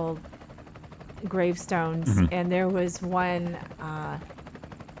big old gravestones, and there was one.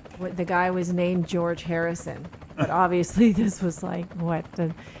 The guy was named George Harrison, but obviously this was like what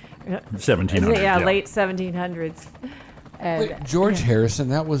the 1700s. Yeah, late 1700s. And Wait, George Harrison.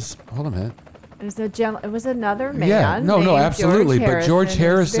 That was. Hold on a minute. it was another man. Yeah. No, named absolutely. George But George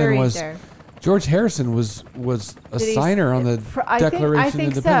Harrison buried was. there. George Harrison was a signer on the Declaration I of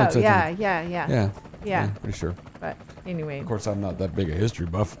think Independence. so. I think. Yeah. Pretty sure. But anyway. Of course, I'm not that big a history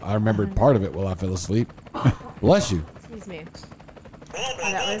buff. I remembered part of it while I fell asleep. Bless you. Excuse me.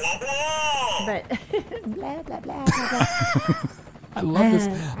 That was. But blah blah blah blah blah. I love this.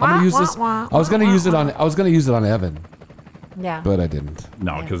 I'm gonna use this. I was gonna use it on Evan. Yeah. But I didn't.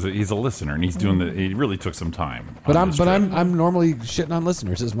 No, because he's a listener and he's doing he really took some time. But I'm normally shitting on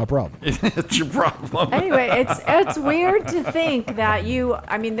listeners. Is my problem. It's your problem. Anyway, it's weird to think that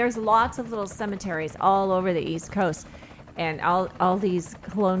there's lots of little cemeteries all over the East Coast and all these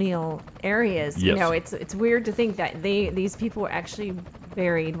colonial areas. Yes. It's weird to think that these people were actually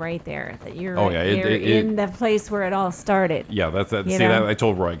buried right there. That you're in the place where it all started. Yeah, that's that. See, that I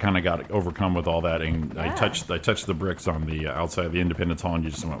told Roy, I kind of got overcome with all that, and I touched the bricks on the outside of the Independence Hall, and you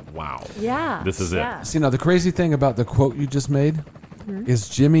just went, "Wow, yeah, this is it." See, now the crazy thing about the quote you just made is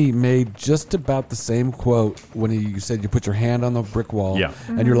Jimmy made just about the same quote when you said you put your hand on the brick wall,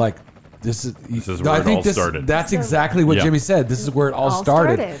 and you're like, "This is where it all started." That's exactly what Jimmy said. This is where it all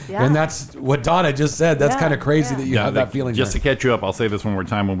started. And that's what Donna just said. That's kind of crazy that you have that feeling. Just to catch you up, I'll say this one more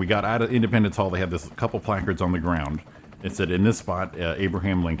time. When we got out of Independence Hall, they had this couple placards on the ground. It said, "In this spot,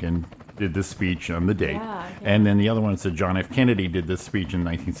 Abraham Lincoln did this speech on the date," and then the other one said, "John F. Kennedy did this speech in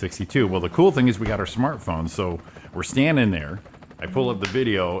 1962." Well, the cool thing is we got our smartphones, so we're standing there. I pull up the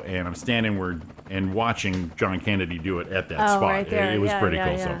video, and I'm standing and watching John Kennedy do it at that spot. Right there. It was pretty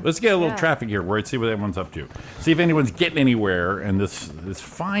cool. So let's get a little traffic here, Roy. See what everyone's up to. See if anyone's getting anywhere. And this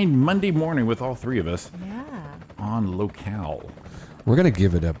fine Monday morning with all three of us on Locale. We're gonna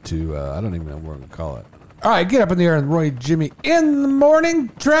give it up to I don't even know what we're gonna call it. All right, get up in the air and Roy Jimmy in the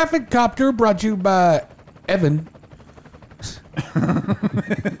morning traffic copter brought to you by Evan.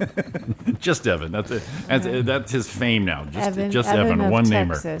 Just Evan. That's it. That's his fame now. Just Evan Evan, one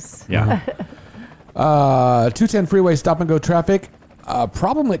Texas. namer. Yeah. 210 freeway stop and go traffic.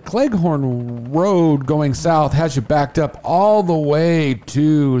 Problem at Cleghorn Road going south has you backed up all the way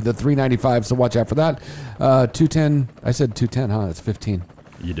to the 395. So watch out for that. 210. I said 210, huh? It's 15.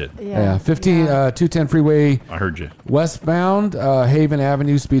 You did. Yeah, 210 freeway. I heard you. Westbound, Haven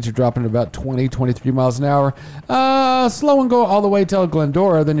Avenue, speeds are dropping to about 23 miles an hour. Slow and go all the way till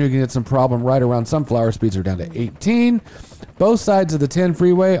Glendora, then you're going to get some problem right around Sunflower. Speeds are down to 18. Both sides of the 10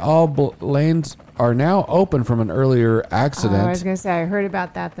 freeway, all lanes are now open from an earlier accident. I was going to say, I heard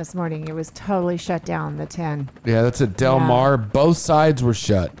about that this morning. It was totally shut down, the 10. Yeah, that's at Del Mar. Both sides were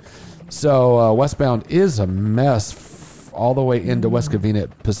shut. So westbound is a mess all the way into West Covina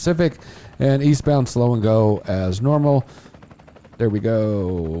Pacific, and eastbound slow and go as normal. There we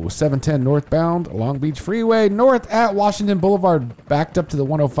go. 710 northbound, Long Beach Freeway, north at Washington Boulevard, backed up to the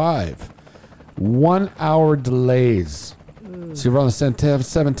 105. 1 hour delays. So you're on the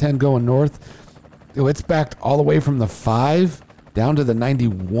 710 going north. It's backed all the way from the 5 down to the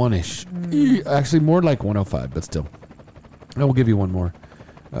 91-ish. Actually, more like 105, but still. And we'll give you one more.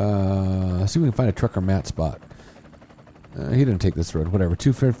 See if we can find a Trucker Matt spot. He didn't take this road. Whatever.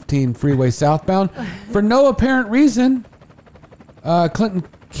 215 freeway southbound. For no apparent reason, Clinton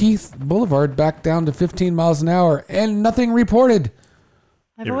Keith Boulevard back down to 15 miles an hour and nothing reported.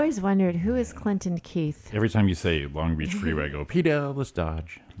 I've always wondered, who is Clinton Keith? Every time you say Long Beach Freeway, I go, Pete Ellis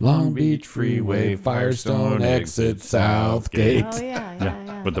Dodge. Long Beach Freeway, Firestone, exit Southgate. Oh,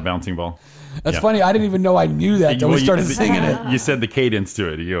 yeah. With the bouncing ball. That's funny. I didn't even know I knew that until we started singing it. You said the cadence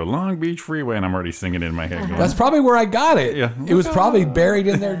to it. You go, Long Beach Freeway, and I'm already singing it in my head. Going, That's probably where I got it. Yeah. It was probably buried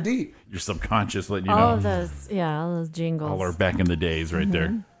in there deep. Your subconscious letting you All know. of those, all those jingles. All our back in the days right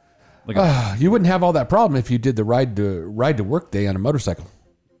there. Look You wouldn't have all that problem if you did the ride to work day on a motorcycle.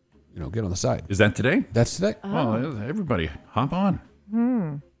 Get on the side. Is that today? That's today. Well, everybody, hop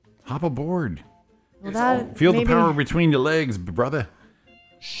on. Hop aboard. Well, Feel the power between your legs, brother.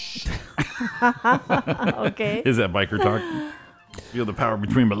 Okay. Is that biker talk? Feel the power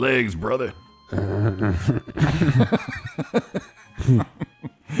between my legs, brother. I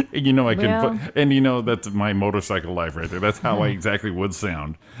can put, and that's my motorcycle life right there. That's how I exactly would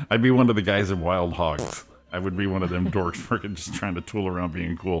sound. I'd be one of the guys in Wild Hogs. I would be one of them dorks freaking just trying to tool around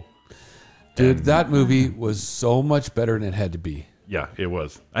being cool. Dude, that movie was so much better than it had to be. Yeah, it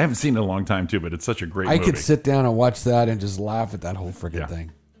was. I haven't seen it in a long time too, but it's such a great movie. I could sit down and watch that and just laugh at that whole freaking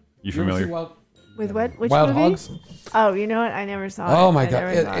thing. You familiar? With what? Which Wild movie? Hogs? Oh, you know what? I never saw it. Oh my I god!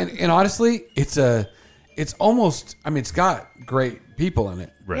 never saw it. And honestly, it's almost. I mean, it's got great people in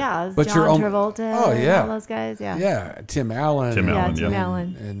it. Right. Yeah, it's But John your own- Travolta. Oh, and yeah. all those guys. Yeah. Yeah, Tim Allen. Tim Allen, Tim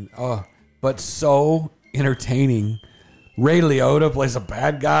Allen. And but so entertaining. Ray Liotta plays a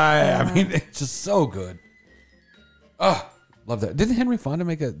bad guy. I mean, it's just so good. Oh, love that. Didn't Henry Fonda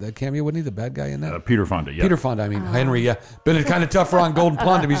make a cameo? Wasn't he the bad guy in that? Peter Fonda, yeah. Peter Fonda, I mean, Henry, yeah. But it's kind of tough for on Golden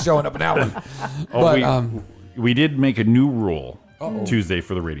Pond to be showing up in that one. We did make a new rule Tuesday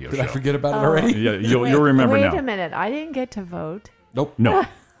for the radio show. Did I forget about it already? Yeah, you'll remember now. Wait a minute. I didn't get to vote. Nope. No.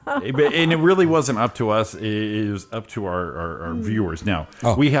 And it really wasn't up to us. It was up to our viewers. Now,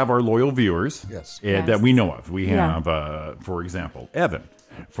 we have our loyal viewers that we know of. We have, for example, Evan.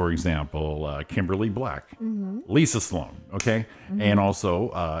 For example, Kimberly Black. Lisa Sloan, okay? And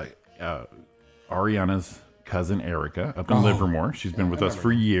also Ariana's cousin Erica up in Livermore. She's been with us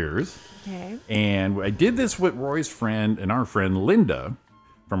for years. Okay. And I did this with Roy's friend and our friend Linda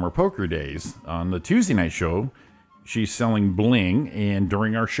from our poker days on the Tuesday night show. She's selling bling, and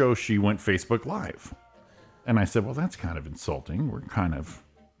during our show, she went Facebook Live. And I said, well, that's kind of insulting. We're kind of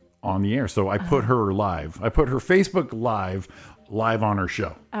on the air. So I put her live. I put her Facebook Live on her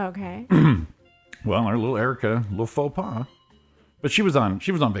show. Okay. Well, our little Erica, little faux pas. But she was on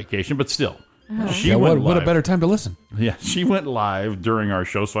vacation, but still. She what went live. a better time to listen. Yeah, she went live during our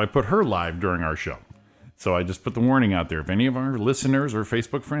show, so I put her live during our show. So I just put the warning out there. If any of our listeners or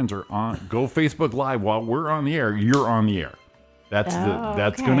Facebook friends are on, go Facebook Live while we're on the air. You're on the air. That's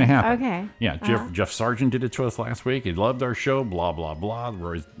going to happen. Okay. Yeah, Jeff Sargent did it to us last week. He loved our show. Blah blah blah.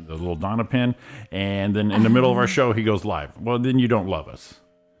 Roy's the little Donna pin, and then in the middle of our show, he goes live. Well, then you don't love us.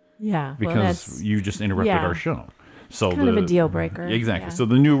 Yeah, because you just interrupted our show. So kind of a deal breaker. Exactly. Yeah. So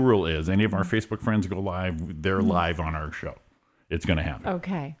the new rule is any of our Facebook friends go live, they're live on our show. It's going to happen.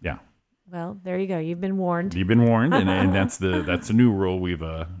 Okay. Yeah. Well, there you go. You've been warned. You've been warned, and that's the new rule we've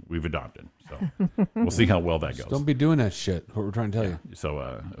adopted. So we'll see how well that goes. Don't be doing that shit. What we're trying to tell you.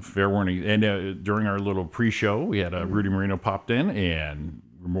 So fair warning. And during our little pre-show, we had Rudy Marino popped in and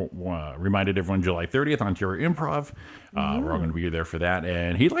reminded everyone July 30th Ontario Improv. We're all going to be there for that,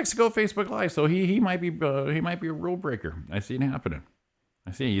 and he likes to go Facebook Live, so he might be a rule breaker. I see it happening.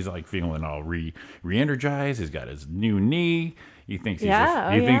 I see he's like feeling all re-energized. He's got his new knee. He thinks he's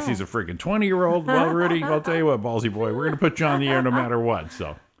a freaking 20-year-old. Well, Rudy, I'll tell you what, ballsy boy, we're going to put you on the air no matter what.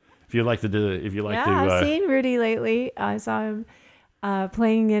 So if you like to I've seen Rudy lately. I saw him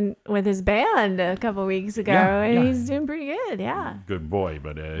playing with his band a couple weeks ago, and he's doing pretty good. Yeah, good boy.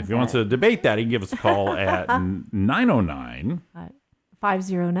 But if he wants to debate that, he can give us a call at 909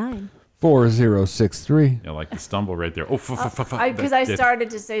 509 4063. I like the stumble right there. Oh, because I started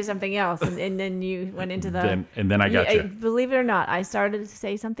to say something else, and then you went into the. And then I got you. Believe it or not, I started to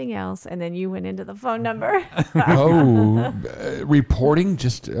say something else, and then you went into the phone number. Reporting,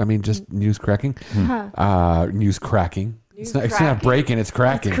 just news cracking. News cracking. It's not breaking, it's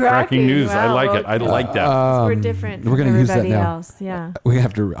cracking. Cracking news. Wow, I like it. I like that. We're different. We're going to use that now. Else. Yeah.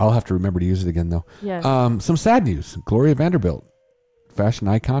 I'll have to remember to use it again though. Yes. Some sad news. Gloria Vanderbilt, fashion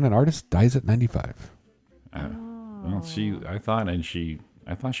icon and artist, dies at 95. Well,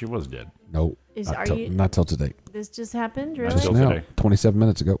 I thought she was dead. No, not till today. This just happened, really? Just now, 27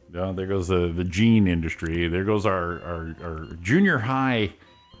 minutes ago. Yeah, there goes the gene industry. There goes our junior high.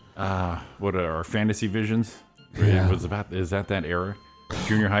 What are our fantasy visions? Yeah. Is that era?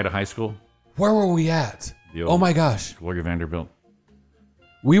 Junior high to high school? Where were we at? Oh my gosh. Gloria Vanderbilt.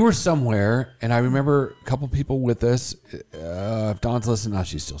 We were somewhere, and I remember a couple people with us. If Dawn's listening, now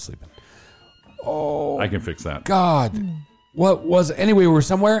she's still sleeping. Oh, I can fix that. God. What was it? Anyway, we were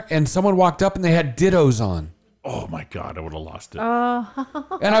somewhere, and someone walked up, and they had dittos on. Oh, my God. I would have lost it.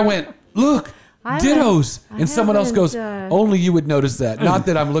 And I went, look, dittos. And someone else goes, only you would notice that. Not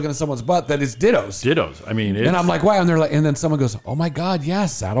that I'm looking at someone's butt, that it's dittos. Dittos. I mean, and I'm like, why? And they're like, and then someone goes, oh my God, yeah,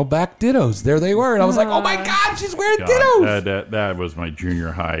 saddleback dittos. There they were. And I was like, oh my God, she's wearing dittos. That was my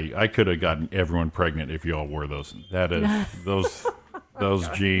junior high. I could have gotten everyone pregnant if you all wore those. That is, those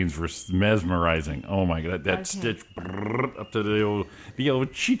jeans were mesmerizing. Oh my God, that stitch up to the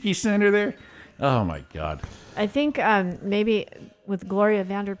old cheeky center there. Oh my God. I think maybe with Gloria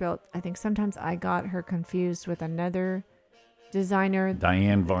Vanderbilt, I think sometimes I got her confused with another designer,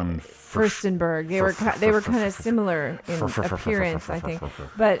 Diane von Furstenberg. They were kind of similar in appearance, I think.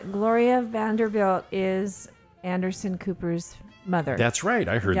 But Gloria Vanderbilt is Anderson Cooper's mother. That's right.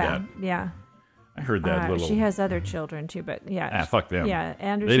 I heard that. Yeah. I heard that little. She has other children too, but yeah. Fuck them. Yeah,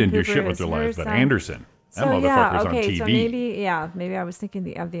 Anderson. They didn't Cooper do shit with their lives, but Anderson. That motherfucker's on TV. So maybe I was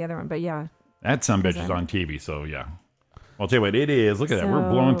thinking of the other one, but yeah. That sumbitch is on TV, so yeah. I'll tell you what, it is. Look at that. We're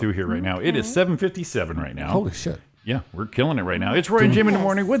blowing through here right now. It is 7:57 right now. Holy shit. Yeah, we're killing it right now. It's Roy and Jim in the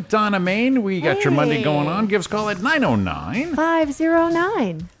morning with Donna Main. We got your Monday going on. Give us a call at 909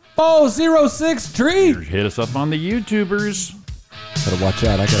 509 006 Tree. Hit us up on the YouTubers. Better watch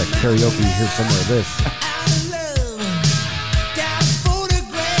out. I got a karaoke here somewhere of this.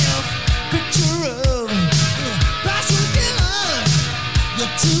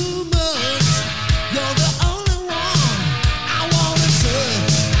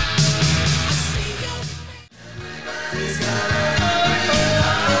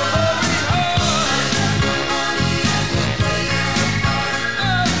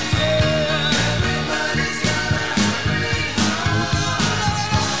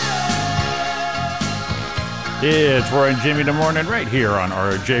 It's Roy and Jimmy in the morning right here on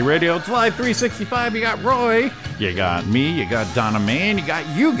RJ Radio. It's live 365. You got Roy, you got me, you got Donna Main, you got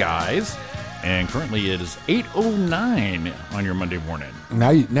you guys. And currently it is 8:09 on your Monday morning.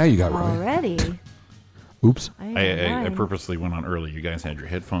 Now you got Roy. Already. Oops. I purposely went on early. You guys had your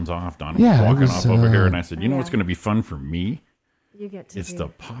headphones off. Donna was was walking off over here, and I said, you know what's going to be fun for me? You get to It's to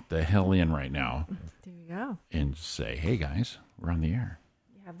pop the hell in right now. There you go. And say, hey guys, we're on the air.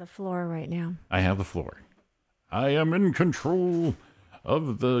 You have the floor right now. I have the floor. I am in control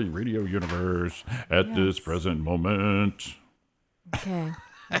of the radio universe at this present moment. Okay.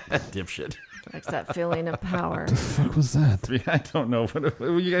 Dipshit. That's that feeling of power. What the fuck was that? I don't know.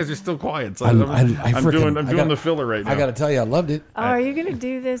 You guys are still quiet. So I'm doing the filler right now. I got to tell you, I loved it. Oh, are you going to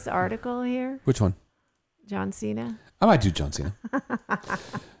do this article here? Which one? John Cena? I might do John Cena.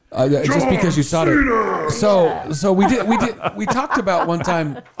 Just because you saw it. So we talked about one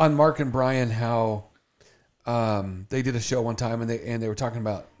time on Mark and Brian how they did a show one time and they were talking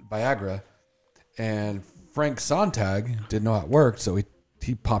about Viagra, and Frank Sontag didn't know how it worked, so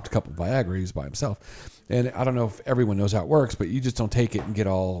he popped a couple of Viagra. He was by himself, and I don't know if everyone knows how it works, but you just don't take it and get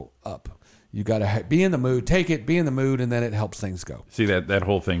all up. You got to be in the mood, take it, be in the mood, and then it helps things go. See, that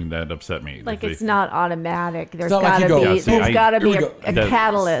whole thing that upset me. Like it's not automatic. There's got to be a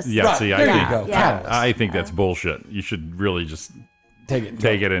catalyst. Yeah, right, see, there you go. Catalyst. I think that's bullshit. You should really just take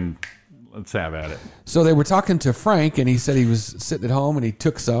it and let's have at it. So they were talking to Frank, and he said he was sitting at home, and he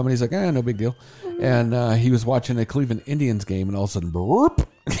took some, and he's like, no big deal. And he was watching a Cleveland Indians game, and all of a sudden, burp,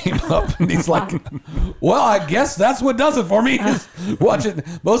 came up, and he's like, well, I guess that's what does it for me. Watching.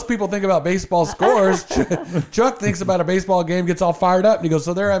 Most people think about baseball scores. Chuck thinks about a baseball game, gets all fired up, and he goes,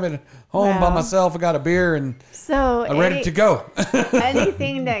 so there I'm at home by myself, I got a beer, and I'm ready to go.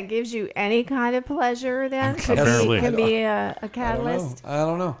 Anything that gives you any kind of pleasure then can be a catalyst. I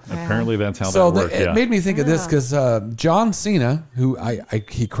don't know. Apparently that's how that works. It made me think of this because John Cena, who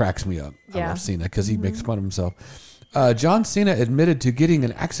he cracks me up. I love Cena because he makes fun of himself. John Cena admitted to getting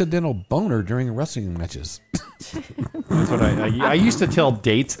an accidental boner during wrestling matches. That's what I used to tell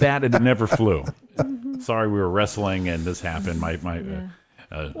dates that, and it never flew. Sorry, we were wrestling and this happened.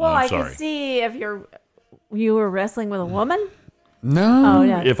 I can see if you were wrestling with a woman. No. Oh,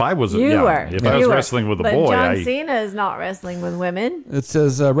 yeah. If I was wrestling with a but boy, John Cena is not wrestling with women. It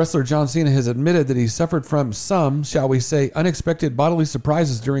says wrestler John Cena has admitted that he suffered from some, shall we say, unexpected bodily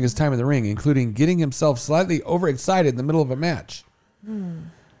surprises during his time in the ring, including getting himself slightly overexcited in the middle of a match.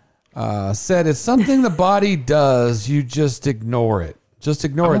 Said it's something the body does. You just ignore it. Just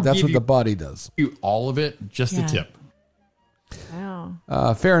ignore it. That's what the body does. You all of it, just a tip.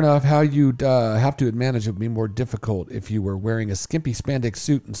 Wow. Fair enough. How you'd have to manage it would be more difficult if you were wearing a skimpy spandex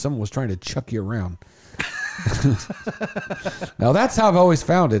suit and someone was trying to chuck you around. Now, that's how I've always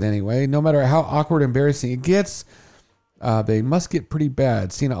found it anyway. No matter how awkward, embarrassing it gets, they must get pretty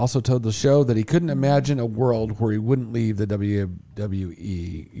bad. Cena also told the show that he couldn't imagine a world where he wouldn't leave the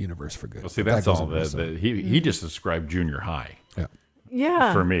WWE universe for good. Well, see, But that's that goes all. on, so. He just described junior high. Yeah.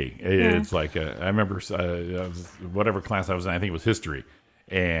 Yeah. For me, it's like I remember whatever class I was in. I think it was history,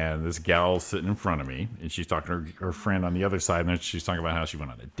 and this gal sitting in front of me, and she's talking to her friend on the other side, and then she's talking about how she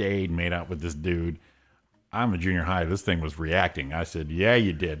went on a date, made out with this dude. I'm a junior high. This thing was reacting. I said, "Yeah,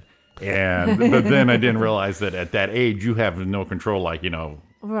 you did." But then I didn't realize that at that age you have no control. Like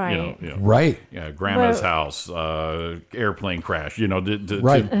Right. Right. Yeah, grandma's house, airplane crash.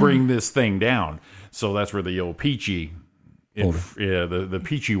 To bring this thing down. So that's where the old peachy. The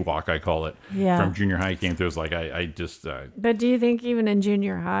peachy walk, I call it, from junior high came through. It's like I just. But do you think even in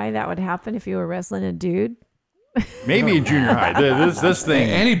junior high that would happen if you were wrestling a dude? Maybe in junior high, this thing,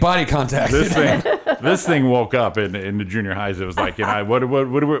 any body contact, this thing woke up in the junior highs. It was like,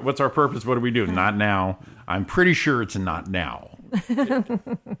 what's our purpose? What do we do? Not now. I'm pretty sure it's not now.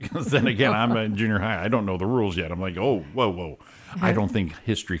 Because then again, I'm in junior high. I don't know the rules yet. I'm like, whoa. I don't think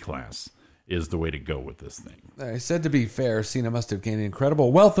history class is the way to go with this thing. I said, to be fair, Cena must have gained an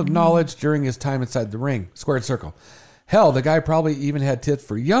incredible wealth of knowledge during his time inside the ring. Squared circle. Hell, the guy probably even had tips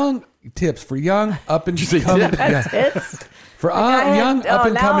for young up and coming. Tits? For young up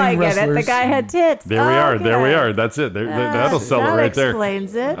and coming wrestlers. The guy had tits. There we are. There we are. That's it. That'll sell it right there.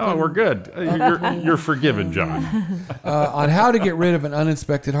 Explains it. Oh, we're good. You're forgiven, John. On how to get rid of an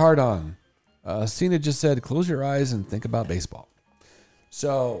uninspected hard-on. Cena just said, "Close your eyes and think about baseball."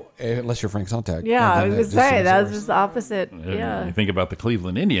 So, unless you're Frank Sontag. Yeah, I was going to say, that's just the opposite. Yeah. You think about the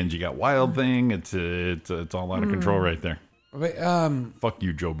Cleveland Indians, you got Wild Thing. It's all out of control right there. Fuck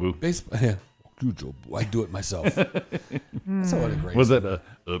you, Joe Boo. Baseball. Yeah. Fuck you, Joe Boo. I do it myself. That's what a great Was that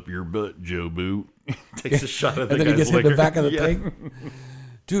up your butt, Joe Boo? Takes a shot at the and then guy's he gets hit in the back of the Yeah. thing.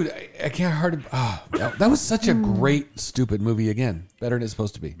 Dude, I can't hardly. That was such a great, stupid movie again. Better than it's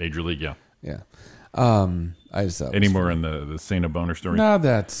supposed to be. Major League, yeah. Yeah. I just thought any more in the Cena boner story? No,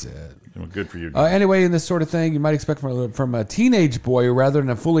 that's it. Well, good for you. Anyway, in this sort of thing, you might expect from a teenage boy rather than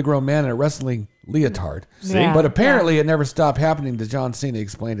a fully grown man in a wrestling leotard. Yeah. But apparently it never stopped happening to John Cena,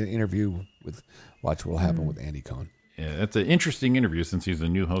 explained in an interview with Watch What Will Happen with Andy Cohen. Yeah, that's an interesting interview since he's the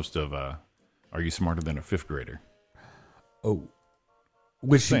new host of Are You Smarter Than a Fifth Grader? Oh.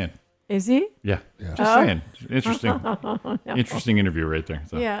 Which saying. Is he? Yeah. Just saying. Interesting interview right there.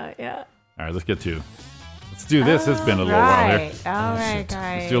 So. Yeah. All right, let's do this. It's been a little while there. All right,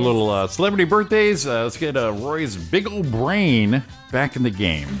 guys. Let's do a little celebrity birthdays. Let's get Roy's big old brain back in the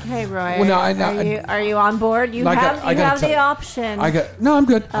game. Okay, Roy. Well, no, are you on board? You have the option. No, I'm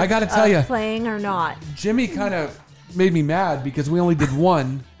good. I got to tell you. Playing or not. Jimmy kind of made me mad because we only did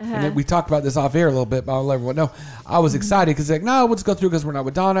one. And then we talked about this off air a little bit, but I'll let everyone know. I was excited because like, no, let's go through because we're not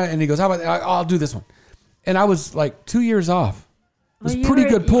with Donna. And he goes, how about I'll do this one. And I was like 2 years off. It was pretty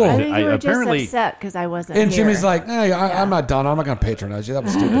good pull. I think you were just upset because I wasn't and here. Jimmy's like, hey, I'm not done. I'm not going to patronize you. That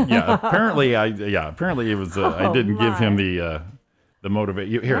was stupid. Yeah, apparently it was. I didn't give him the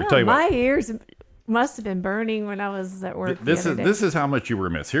motivation. Here, I'll tell you what. My ears must have been burning when I was at work. This is how much you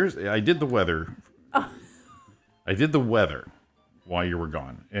were missed. I did the weather. I did the weather while you were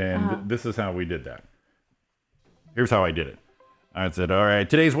gone, and this is how we did that. Here's how I did it. I said, all right,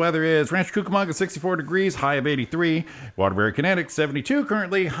 today's weather is Rancho Cucamonga, 64 degrees, high of 83. Waterbury, Connecticut, 72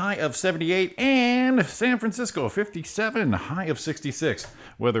 currently, high of 78. And San Francisco, 57, high of 66.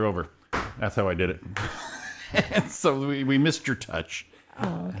 Weather over. That's how I did it. And so we missed your touch.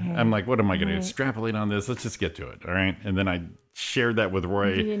 Oh, okay. I'm like, what am I going to extrapolate on this? Let's just get to it, all right? And then I shared that with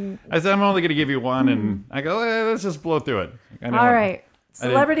Roy. I said, I'm only going to give you one. And I go, let's just blow through it. All right.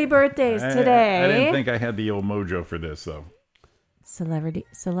 Celebrity birthdays today. I didn't think I had the old mojo for this, so.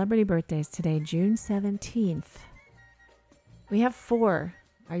 Celebrity birthdays today, June 17th. We have 4.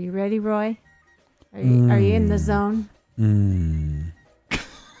 Are you ready, Roy? Are you in the zone?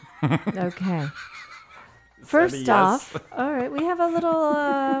 Okay. First off, all right, we have a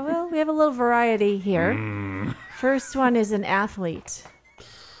little variety here. First one is an athlete.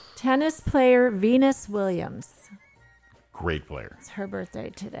 Tennis player Venus Williams. Great player. It's her birthday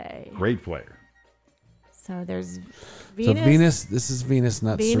today. Great player. So there's Venus. So Venus, this is Venus,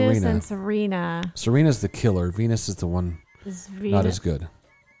 not Serena. Venus and Serena. Serena's the killer. Venus is the one not as good.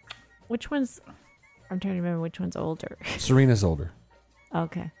 Which one's, I'm trying to remember which one's older. Serena's older.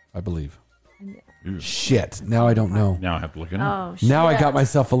 Okay. I believe. Shit. Now I don't know. Now I have to look it up. Oh, shit. Now I got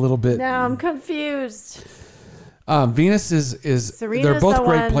myself a little bit. Now I'm confused. Venus is Serena's they're both the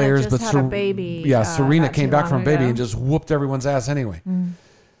great one players, that just but had a baby, Serena not came too back long from a baby ago. and just whooped everyone's ass anyway.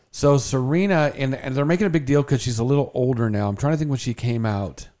 So Serena, and they're making a big deal because she's a little older now. I'm trying to think when she came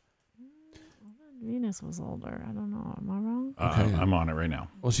out. Venus was older. I don't know. Am I wrong? Okay. I'm on it right now.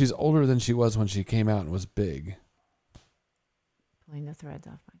 Well, she's older than she was when she came out and was big. Pulling the threads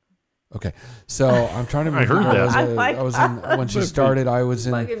off my. Okay, so I'm trying to remember. I heard that. I was in when she started. I was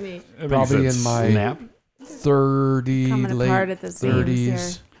in probably in my 30 Coming late apart at the seams 30s. here.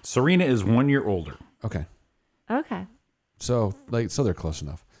 Serena is 1 year older. Okay, Okay. so so they're close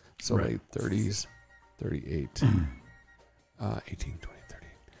enough. So Right. late 30s, 38, 18, 20, 38.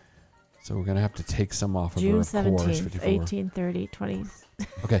 So we're gonna have to take some off of her. June Of course, 17th, 54. 18, 30, 20.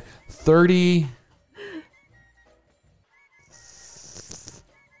 Okay, 30.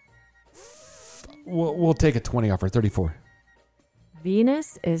 We'll take a 20 off her. 34.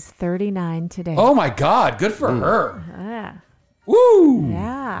 Venus is 39 today. Oh my God! Good for her. Yeah. Woo!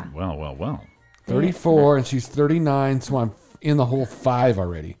 Yeah. Well. 34, and she's 39, so I'm in the whole 5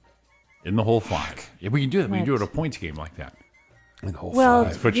 already. In the whole 5. If we can do that, we can do it a points game like that. In the whole Well,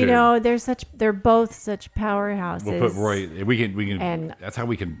 5. you know, they're both such powerhouses. We'll put Roy. We can. And that's how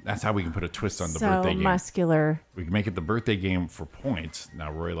we can put a twist on the so birthday game. muscular. We can make it the birthday game for points.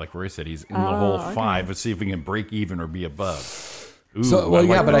 Now, Roy, like Roy said, he's in the Oh, whole okay. 5. Let's see if we can break even or be above. Ooh, So well, I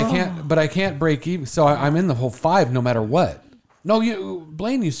yeah, like but that. I can't break even. So I'm in the whole 5 no matter what. No,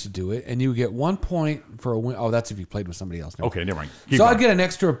 Blaine used to do it, and you get 1 point for a win. Oh, that's if you played with somebody else. No. Okay, never mind. Keep So going. I'd get an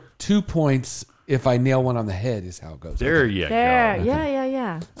extra 2 points if I nail one on the head. Is how it goes. There Okay. you There. go.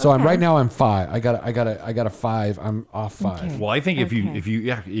 Yeah. So I'm Okay. right now. I'm 5. I got a 5. I'm off 5. Okay. Well, I think if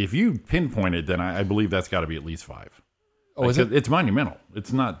Okay. you pinpointed, then I believe that's got to be at least 5. Oh, is it? It's monumental.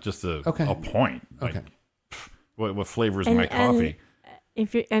 It's not just a point. Like, Okay. What flavors my coffee?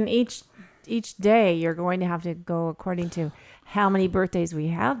 If you and each day you're going to have to go according to how many birthdays we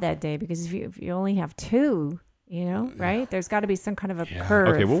have that day, because if you only have 2, right? There's got to be some kind of a curve.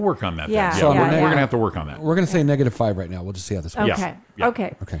 Okay, we'll work on that. Yeah, then. So we're yeah. going to have to work on that. We're gonna say -5 right now. We'll just see how this works. Okay. Yeah.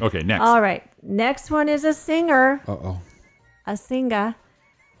 Okay. Okay. Next. All right. Next one is a singer. Uh-oh. A singer.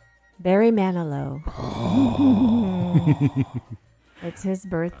 Barry Manilow. It's his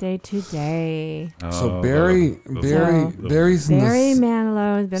birthday today. So Barry's in Barry the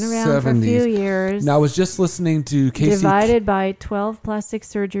Manilow has been around for a few 70s. years. Now I was just listening to Divided by 12 plastic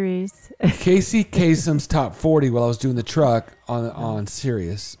surgeries. Casey Kasem's top 40 while I was doing the truck on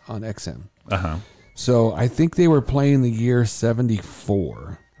Sirius on XM. Uh-huh. So I think they were playing the year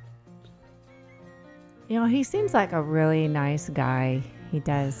 74. He seems like a really nice guy. He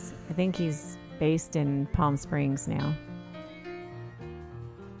does. I think he's based in Palm Springs now.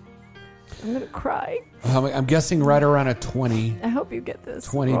 I'm going to cry. I'm guessing right around a 20. I hope you get this.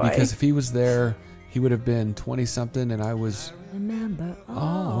 20 Roy. because if he was there, he would have been 20 something, and I was. Remember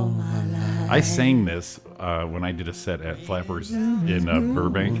all my life. I sang this when I did a set at Flappers in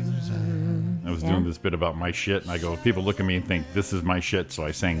Burbank. I was doing this bit about my shit, and I go, people look at me and think this is my shit, so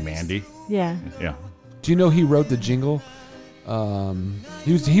I sang Mandy. Yeah. Yeah. Do you know he wrote the jingle?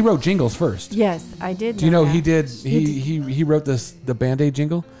 He wrote jingles first. Yes, I did. Do you know that. he did? He wrote the Band-Aid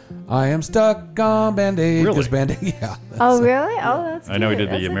jingle. I am stuck on Band-Aid. Really? Band-Aid. Yeah. Oh, really? Oh, that's. I know he good.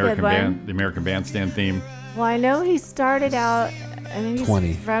 did the That's a good one. American Bandstand theme. Well, I know he started out. I think he's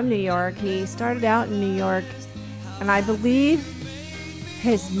 20. from New York. He started out in New York, and I believe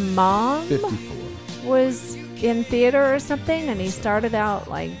his mom 54. was in theater or something, and he started out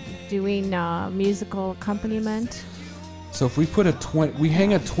like doing musical accompaniment. So if we put a 20, we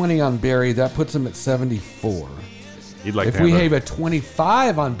hang a 20 on Barry, that puts him at 74. He'd like If to we have hang a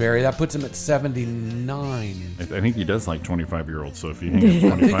 25 on Barry, that puts him at 79. I think he does like 25-year-olds, so if you hang a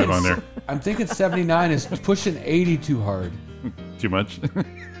 25 on there. I'm thinking 79 is pushing 80 too hard. Too much?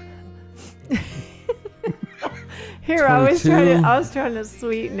 Here, I was 22. trying to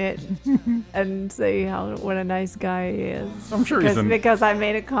sweeten it and say what a nice guy he is. I'm sure he's because I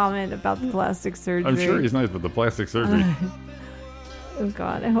made a comment about the plastic surgery. I'm sure he's nice with the plastic surgery. Oh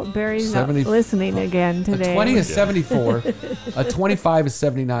God, I hope Barry's 70 not listening again today. A 20 is 74. A 25 is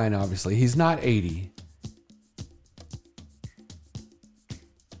 79, obviously. He's not 80.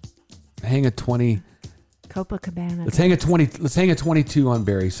 Hang a 20. Copacabana. Let's hang a 20. Let's hang a 22 on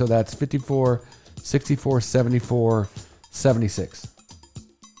Barry. So that's 54, 64, 74, 76.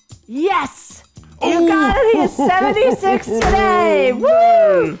 Yes! You got it! He's 76 today!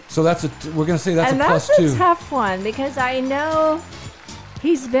 Woo! So we're going to say that's and a plus that's 2. a tough one because I know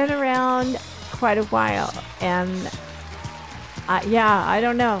he's been around quite a while. And I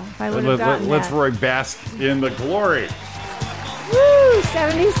don't know if I would have gotten Let's that. Roy bask in the glory. Woo!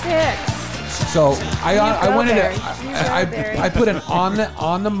 76. So I wanted there. to. I put an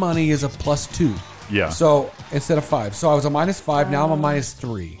on the money as a plus 2. Yeah. So instead of 5. So I was a -5. Now I'm a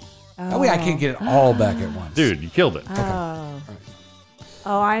 -3. That way I can't get it all back at once. Dude, you killed it.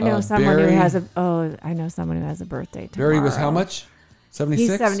 Oh, I know someone Barry, who has a. Oh, I know someone who has a birthday tomorrow. Barry was how much? 76?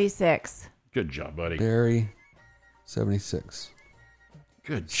 He's 76. Good job, buddy. Barry, 76.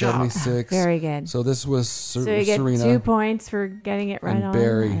 Good job. 76. Very good. So this was So you get Serena. 2 points for getting it right and on.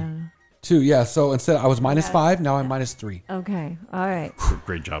 Barry. Yeah. 2, yeah. So instead I was -5. Now I'm -3. Okay. All right.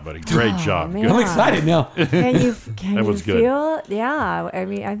 Great job, buddy. Great job. man. Good. I'm excited now. Can you That was good. feel? Yeah. I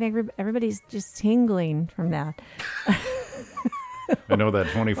mean, I think everybody's just tingling from that. I know that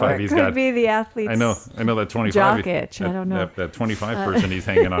 25 Or it he's could got. be the athlete's I know that 25. jock itch. I don't know. That 25 person he's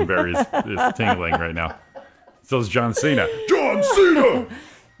hanging on Barry is tingling right now. So is John Cena. John Cena.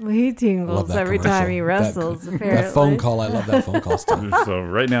 Well, he Love tingles that every commercial. time he wrestles. apparently. That phone call, I love that phone call still. So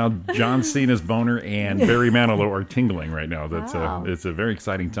right now, John Cena's boner and Barry Manilow are tingling right now. That's Wow. it's a very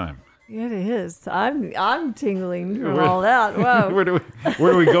exciting time. It is. I'm tingling from all that. Whoa. Where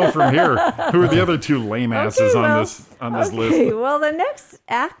do we go from here? Who are the other 2 lame asses on this list? Well, the next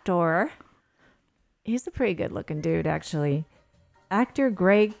actor, he's a pretty good looking dude, actually. Actor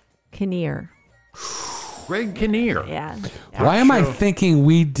Greg Kinnear. Greg Kinnear. Yeah. Why am I thinking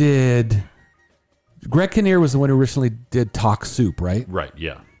we did... Greg Kinnear was the one who originally did Talk Soup, right? Right,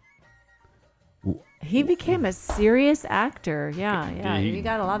 yeah. He became a serious actor. Yeah. He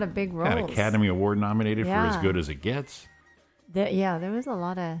got a lot of big roles. Got Academy Award nominated for As Yeah. Good as It Gets. There was a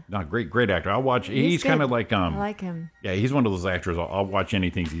lot of... No, great actor. I'll watch. He's kind good. of like I like him. Yeah, he's one of those actors. I'll watch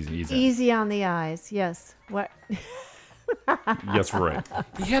anything he's in. Easy on the eyes. Yes. What? Yes, right.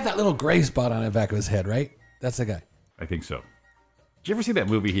 He had that little gray spot on the back of his head, right? That's the guy. I think so. Did you ever see that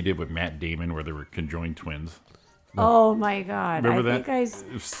movie he did with Matt Damon where they were conjoined twins? Oh my God! Remember I that?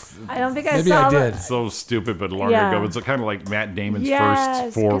 don't think I Maybe saw I did. So stupid, but longer Yeah. ago. It's kind of like Matt Damon's Yes,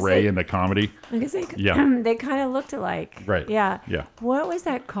 first foray 'cause into comedy. Because they, Yeah. they kind of looked alike. Right. Yeah. Yeah. What was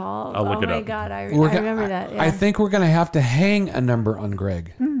that called? I'll look it my up. God, I We're gonna- remember that. Yeah. I think we're going to have to hang a number on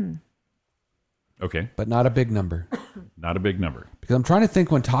Greg, Okay, but not a big number. not a big number. Because I'm trying to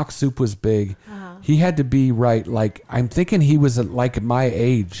think when Talk Soup was big, Uh-huh. he had to be right. Like, I'm thinking he was like my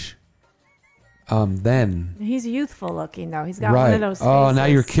age then. He's youthful looking though. He's got Right. one of those. Oh, now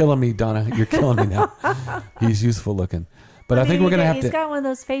faces. you're killing me, Donna. You're killing me now. He's youthful looking. But I think we're going to have He's to. got one of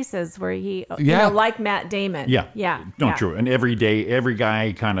those faces where he, Yeah. like Matt Damon. Yeah. Yeah. No, yeah. true. And every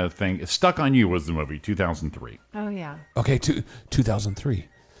guy kind of thing. Stuck on You was the movie, 2003. Oh yeah. Okay, 2003.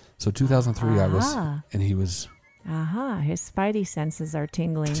 So 2003 I was, Ah. and he was His spidey senses are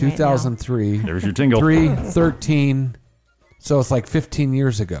tingling. 2003. There's your tingle. 13. So it's like 15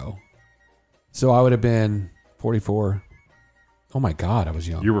 years ago. So I would have been 44. Oh my God, I was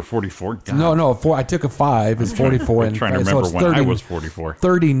young. You were 44? God. No, I took a 5. It's 44. I'm trying to and remember it's when I was 44.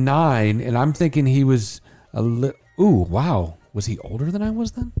 39, and I'm thinking he was a little. Ooh, wow. Was he older than I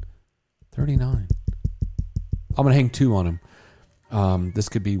was then? 39. I'm going to hang 2 on him. This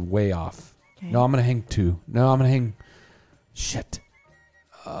could be way off. Okay. No, I'm going to hang 2. No, I'm going to hang. Shit.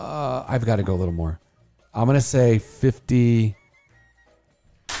 I've got to go a little more. I'm going to say 50.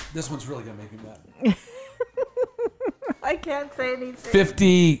 This one's really going to make me mad. I can't say anything.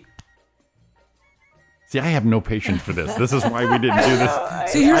 50. See, I have no patience for this. This is why we didn't do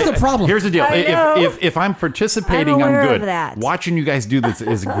this. See, here's the problem. Here's the deal. I know. If I'm participating, I'm I'm aware good. of that. Watching you guys do this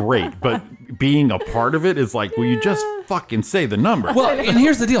is great, but being a part of it is like, will you just fucking say the number? Well, and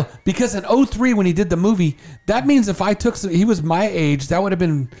here's the deal. Because in 03, when he did the movie, that means if I took he was my age, that would have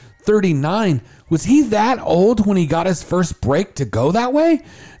been 39. Was he that old when he got his first break to go that way?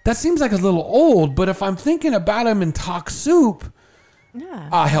 That seems like a little old, but if I'm thinking about him in Talk Soup,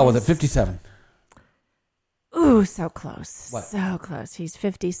 hell with it, 57. Ooh, so close. What? So close. He's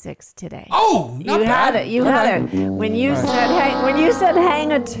 56 today. Oh, not you bad. had it. You All had right. it. When you said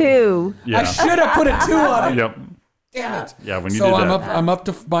hang a 2. I should have put a 2 on it. Yep. Damn it. Yeah, when you So did I'm that. up. I'm up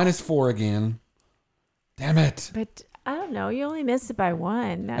to -4 again. Damn it. But I don't know. You only missed it by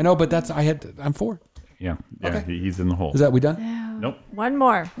 1. I know, but I'm 4. Yeah, Okay. he's in the hole. Is that we done? Nope. One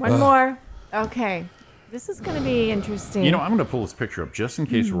more. One more. Okay. This is going to be interesting. You know, I'm going to pull this picture up just in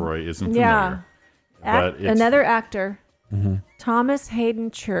case Roy isn't familiar. Yeah. But it's- Another actor, Mm-hmm. Thomas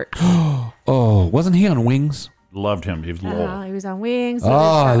Hayden Church. Oh, wasn't he on Wings? Loved him. He was Lowell. He was on Wings. Oh,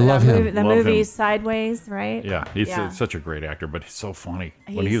 I love him. The Love movie him. Sideways, right? Yeah, he's such a great actor, but he's so funny.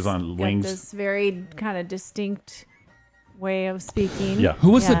 When he He's was on got Wings. this very kind of distinct way of speaking. Yeah. Who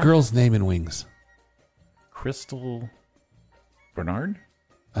was the Yeah. girl's name in Wings? Crystal Bernard?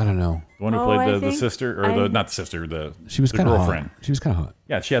 I don't know. The one who Oh, played I the think sister, or I- the not the sister, the She was the kind of girlfriend. hot. She was kind of hot.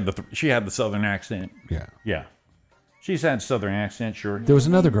 Yeah, she had the southern accent. Yeah. Yeah. She's had Southern accent, sure. There was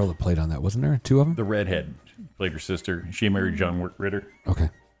another girl that played on that, wasn't there? 2 of them? The redhead played her sister. She married John Ritter.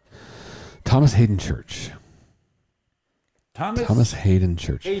 Okay. Thomas Hayden Church. Thomas Hayden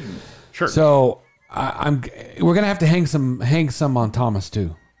Church. Hayden Church. So we're gonna have to hang some on Thomas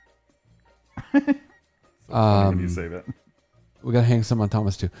too. When you say that. We gotta hang some on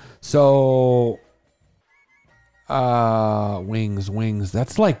Thomas too. So Wings.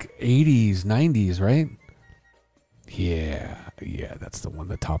 That's like 80s, 90s, right? Yeah, that's the one.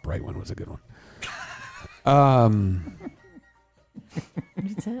 The top right one was a good one.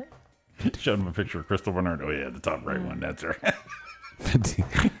 What's that? Showed him a picture of Crystal Bernard. Oh, yeah, the top right one. That's her.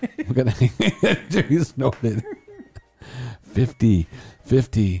 We're gonna he's noted 50,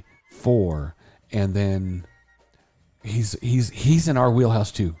 54, and then he's in our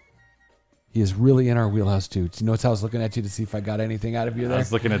wheelhouse too. He is really in our wheelhouse too. Do you notice how I was looking at you to see if I got anything out of you there? I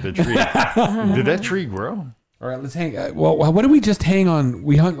was looking at the tree. Did that tree grow? All right, let's hang. Well, what did we just hang on?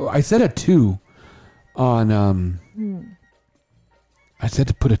 I said a 2 on. I said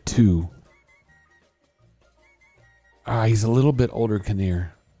to put a 2. He's a little bit older,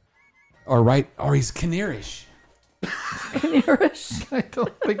 Kinnear. Or he's Kinnearish. Kinnearish? I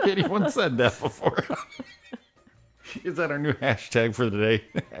don't think anyone said that before. Is that our new hashtag for the day?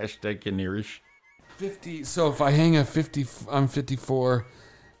 Hashtag Kinnearish. 50. So if I hang a 50, I'm 54.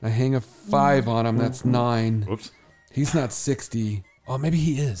 I hang a 5 on him. That's 9. Whoops. He's not 60. Oh, maybe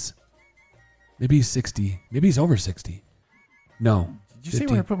he is. Maybe he's 60. Maybe he's over 60. No. Did you see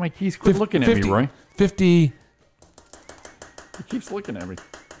where I put my keys? Quit looking at 50, me, Roy. 50. He keeps looking at me.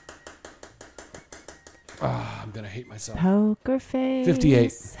 I'm going to hate myself. Poker face.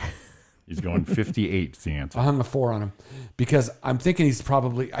 58. He's going 58 is the answer. I hung a 4 on him because I'm thinking he's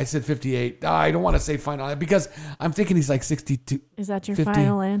probably, I said 58. I don't want to say final because I'm thinking he's like 62. Is that your 50.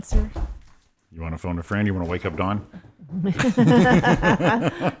 final answer? You want to phone a friend? You want to wake up Dawn?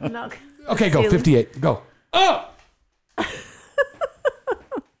 No. Okay, go. 58. Go. Oh!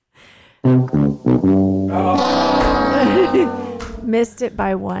 Missed it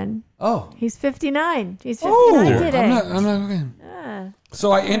by 1. Oh. He's 59. He's 59 today. I'm not okay.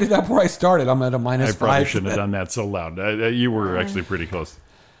 So I ended up where I started. I'm at a -5. I probably shouldn't have done that so loud. You were actually pretty close.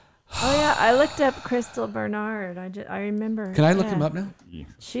 Oh, yeah. I looked up Crystal Bernard. I remember. Can I look him up now?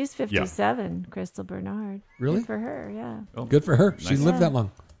 She's 57, Crystal Bernard. Really? Good for her, yeah. Oh, good for her. She lived that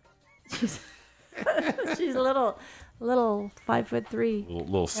long. She's a little 5'3".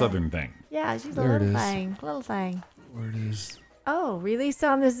 Little southern thing. Yeah, she's There a it little is. thing. Little thing. Where it is. Oh, released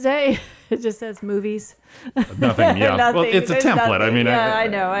on this day. It just says movies. Nothing, yeah. Well, it's a There's template. nothing. I mean, yeah,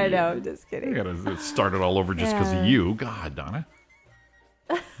 I know. Just kidding. You got to start it all over just because of you. God, Donna.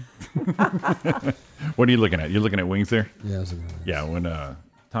 What are you looking at? You're looking at Wings there? Yeah, I was looking at Wings. Yeah, when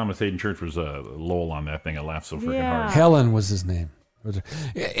Thomas Hayden Church was Lowell on that thing, I laughed so freaking hard. Helen was his name. And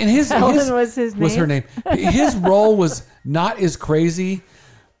Helen was his name? Was her name. His role was not as crazy,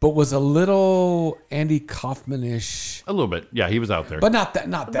 but was a little Andy Kaufman-ish. A little bit. Yeah, he was out there. But not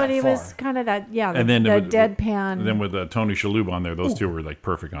that But he far. was kind of that, yeah, And then the with- deadpan. And then with Tony Shalhoub on there, those two were like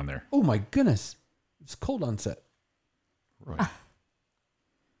perfect on there. Oh, my goodness. It's cold on set. Right.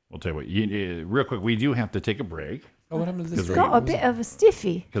 We'll tell you what, real quick, we do have to take a break. Oh, what happened to this? It's got a bit of a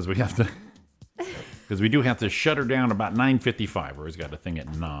stiffy. Because we have to... Because we do have to shut her down about 9:55. Roy's got a thing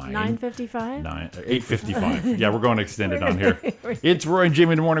at 9. 9:55? 8:55. Yeah, we're going to extend it on here. It's Roy and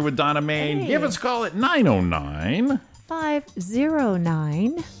Jimmy in the morning with Donna Main. Hey. Give us a call at 909.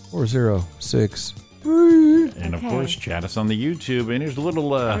 509. 406. And of Okay. course, chat us on the YouTube. And here's a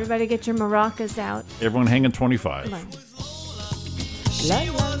little, Everybody get your maracas out. everyone hanging 25. Come on.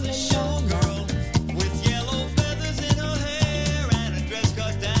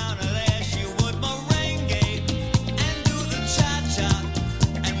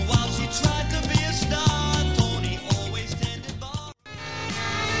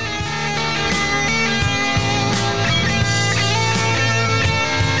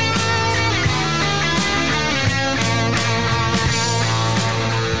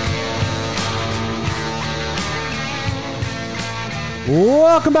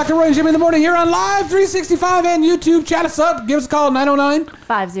 Welcome back to Roy and Jimmy in the morning here on Live 365 and YouTube. Chat us up. Give us a call at 909.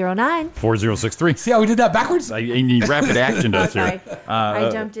 509. 4063. See how we did that backwards? And you rapid action us here. Okay. I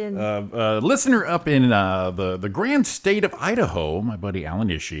jumped in. Listener up in the grand state of Idaho, my buddy Alan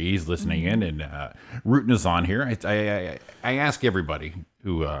Ishii, he's listening in and rooting us on here. I ask everybody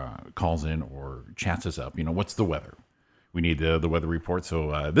who calls in or chats us up, what's the weather? We need the weather report.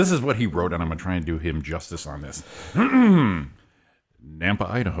 So this is what he wrote, and I'm going to try and do him justice on this. Nampa,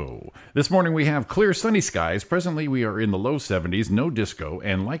 Idaho. This morning we have clear sunny skies. Presently we are in the low 70s, no disco,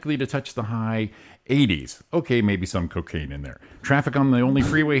 and likely to touch the high 80s. Okay, maybe some cocaine in there. Traffic on the only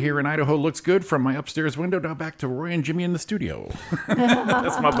freeway here in Idaho looks good from my upstairs window. Now back to Roy and Jimmy in the studio.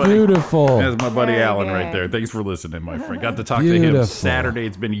 That's my buddy. Beautiful. That's my buddy Very Alan good. right there. Thanks for listening, my friend. Got to talk to him Saturday.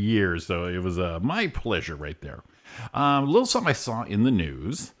 It's been years, so it was my pleasure right there. A little something I saw in the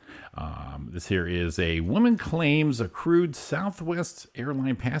news. This here is a woman claims a crude Southwest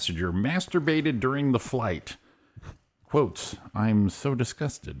airline passenger masturbated during the flight. Quotes, "I'm so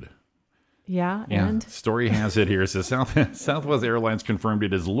disgusted." Yeah, and? Story has it here. It says Southwest Airlines confirmed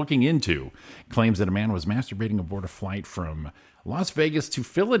it is looking into claims that a man was masturbating aboard a flight from Las Vegas to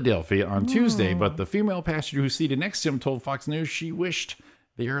Philadelphia on Tuesday, but the female passenger who seated next to him told Fox News she wished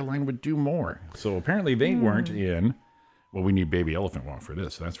the airline would do more. So apparently they weren't in. Well, we need Baby Elephant Walk for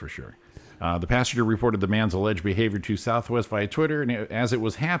this, that's for sure. The passenger reported the man's alleged behavior to Southwest via Twitter, and as it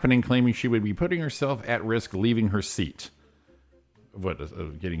was happening, claiming she would be putting herself at risk leaving her seat. What,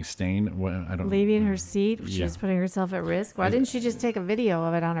 getting stained? What, I don't. Leaving her seat, she was putting herself at risk. Why didn't she just take a video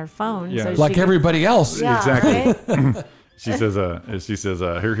of it on her phone? Yeah. So Like everybody else. Yeah, Exactly. right? She says,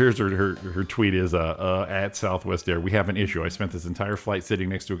 here's her tweet is, at Southwest Air, "We have an issue. I spent this entire flight sitting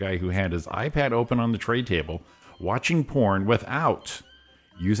next to a guy who had his iPad open on the tray table, watching porn without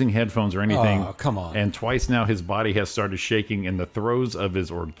using headphones or anything. Oh, come on. And twice now his body has started shaking in the throes of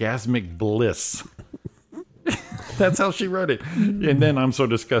his orgasmic bliss." That's how she wrote it. And then "I'm so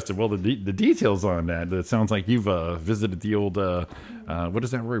disgusted." Well, the details on that, it sounds like you've visited the old, what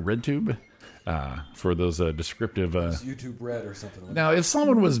is that, Roy? RedTube? For those descriptive... YouTube Red or something like that. Now, if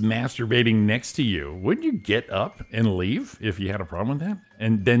someone was masturbating next to you, wouldn't you get up and leave if you had a problem with that?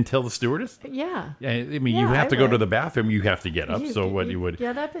 And then tell the stewardess? Yeah. Yeah, I mean, Yeah, you have I to go to would. the bathroom. You have to get up. So what you would...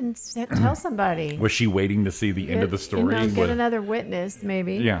 Get up and tell somebody. Was she waiting to see the end of the story? Get What- another witness,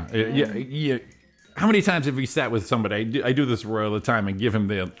 maybe. Yeah. How many times have you sat with somebody? I do this Roy all the time and give him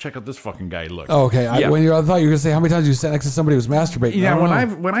the check out this fucking guy. Look. Oh, okay. Yeah. I thought you were going to say how many times you sat next to somebody who was masturbating. Yeah, I don't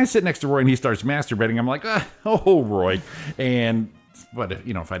know. when I sit next to Roy and he starts masturbating, I'm like, oh, Roy. But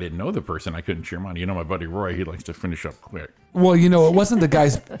if I didn't know the person, I couldn't cheer him on. You know, my buddy Roy, he likes to finish up quick. Well, it wasn't the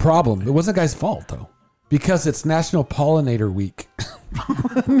guy's problem. It wasn't the guy's fault, though. Because it's National Pollinator Week.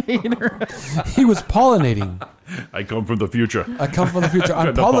 He was pollinating. I come from the future. I come from the future.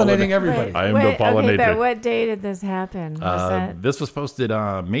 I'm pollinating everybody. I am the pollinator. Okay, but what day did this happen? This was posted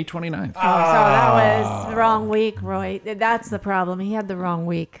May 29th. So that was the wrong week, Roy. That's the problem. He had the wrong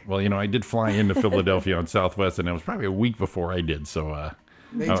week. Well, I did fly into Philadelphia on Southwest, and it was probably a week before I did. So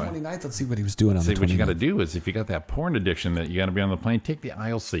May 29th, let's see what he was doing on the 29th. what you got to do is, if you got that porn addiction that you got to be on the plane, take the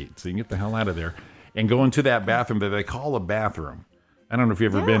aisle seat so you can get the hell out of there and go into that bathroom that they call a bathroom. I don't know if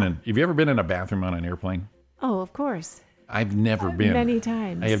you've ever been in. Have you ever been in a bathroom on an airplane? Oh, of course. I've never been. Many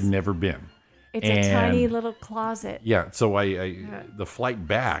times. I have never been. It's a tiny little closet. Yeah, so the flight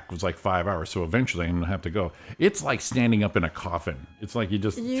back was like 5 hours, so eventually I'm going to have to go. It's like standing up in a coffin. It's like you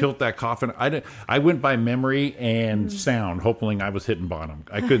just tilt that coffin. I went by memory and sound, hoping I was hitting bottom.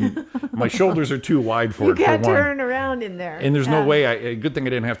 I couldn't. My shoulders are too wide for You it, for can't one. turn around in there. And there's no way. Good thing I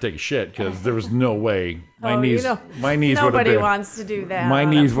didn't have to take a shit, because there was no way. My Oh, knees would have nobody been. wants to do that. My on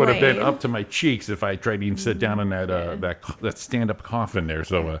a knees would have been plane. up to my cheeks if I tried to even sit down in that stand-up coffin there.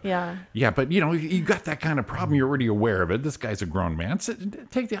 So yeah, but you got that kind of problem. You're already aware of it. This guy's a grown man.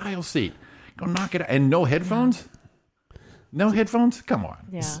 Take the aisle seat. Go knock it out. And no headphones. No headphones. Come on.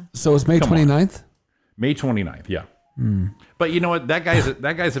 Yeah. So it's May 29th. May 29th. Yeah. But you know what? That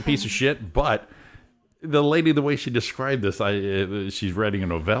guy's a piece of shit. But the lady, the way she described this, she's writing a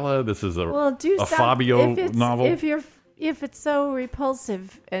novella. This is a Fabio novel. If it's so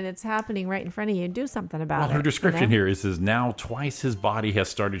repulsive and it's happening right in front of you, do something about it. Well, her description you know? here is now twice his body has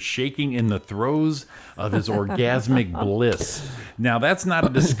started shaking in the throes of his orgasmic bliss. Now, that's not a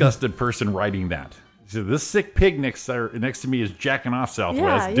disgusted person writing that. So this sick pig next to me is jacking off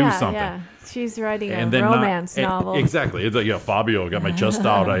Southwest. Do something. Yeah. She's writing a then romance novel. Exactly. It's like, Fabio, got my chest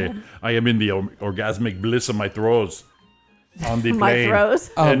out. I am in the orgasmic bliss of my throes on the plane. My throws?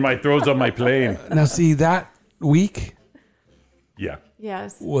 And my throws on my plane. Now, see, that week Yeah.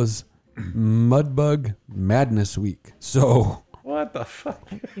 Yes. was Mudbug Madness Week. So What the fuck?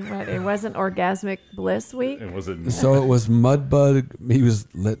 It wasn't orgasmic bliss week. It wasn't. So it was Mudbug. He was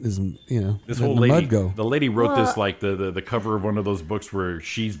letting his, This whole letting the lady, mud go. the lady wrote this like the cover of one of those books where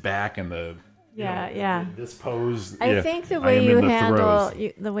she's back and this pose. I think the way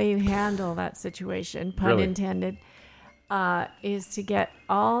you handle that situation, pun intended, is to get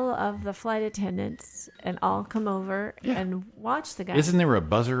all of the flight attendants and all come over and watch the guy. Isn't there a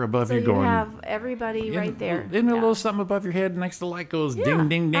buzzer above so you going? You have everybody right there. Isn't there a little something above your head next to the light goes ding,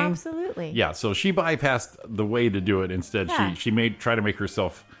 ding, ding? Absolutely. Yeah, so she bypassed the way to do it. Instead, she tried to make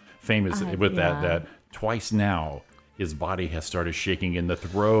herself famous with that twice now. His body has started shaking in the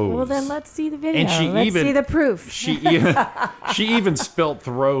throes. Well, then let's see the video. And let's see the proof. She even spelled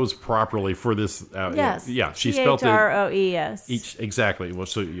throws properly for this. Yes. Yeah, she spelled it. THROES. Exactly. Well,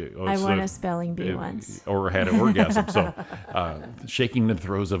 I won a spelling bee once. Or had an orgasm. So, shaking the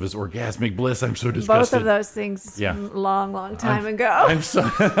throes of his orgasmic bliss. I'm so disgusted. Both of those things. Yeah. Long time ago. I'm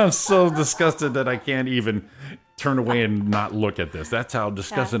so disgusted that I can't even turn away and not look at this. That's how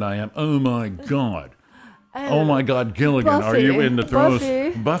disgusted I am. Oh my God. Oh my God, Gilligan, Buffy, are you in the throes?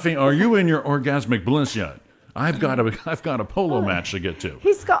 Buffy. Are you in your orgasmic bliss yet? I've got a polo match to get to.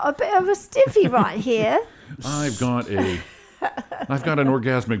 He's got a bit of a stiffy right here. I've got an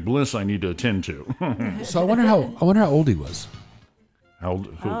orgasmic bliss I need to attend to. So I wonder how old he was. How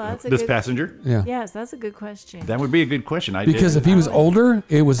old? That's a this good- passenger? Yeah. Yes, that's a good question. That would be a good question. Because if he was older,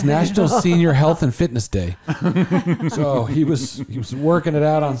 it was National Senior Health and Fitness Day. So he was working it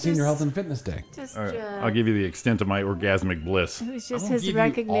out on Senior Health and Fitness Day. Just, all right, I'll give you the extent of my orgasmic bliss. It was just his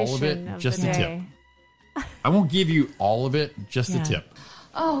recognition of just the a day. tip. I won't give you all of it, just a tip.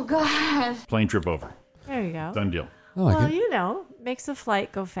 Oh, God. Plane trip over. There you go. Done deal. Well, makes the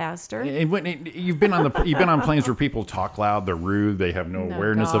flight go faster. And you've been on planes where people talk loud, they're rude, they have no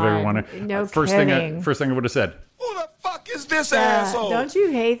awareness of everyone. No first kidding. thing I would have said. Who the fuck is this asshole? Don't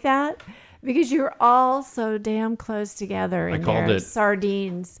you hate that? Because you're all so damn close together in called there, it-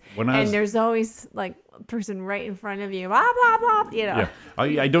 sardines, and there's always like a person right in front of you, blah blah blah. You know.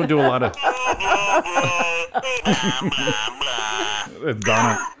 Yeah, I don't do a lot of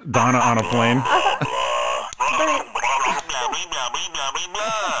Donna on a plane.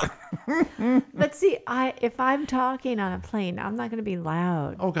 But see, if I'm talking on a plane, I'm not going to be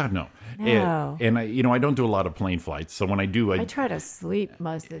loud. Oh God, no. No. And I don't do a lot of plane flights. So when I do, I try to sleep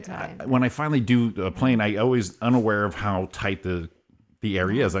most of the time. when I finally do a plane, I always unaware of how tight the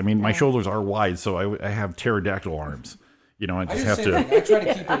area is. I mean, my shoulders are wide, so I have pterodactyl arms. I just have to. I try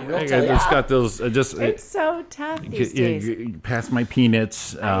to keep it real tight. It's got those. It's so tough these days. Past my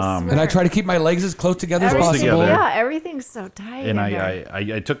peanuts. And I try to keep my legs as close together as Everything- possible. Yeah, everything's so tight. And in there.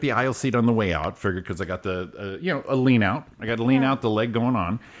 I took the aisle seat on the way out, figured because I got the a lean out. I got to lean out, the leg going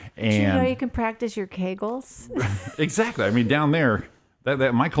on, and you can practice your Kegels. exactly. I mean, down there.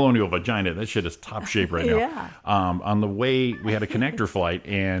 That my colonial vagina, that shit is top shape right now. Yeah. On the way, we had a connector flight,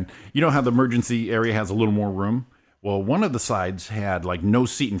 and you know how the emergency area has a little more room? Well, one of the sides had like no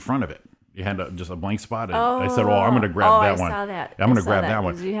seat in front of it. You had just a blank spot. And I said, "Well, I'm going to grab that one. I saw that. I'm going to grab that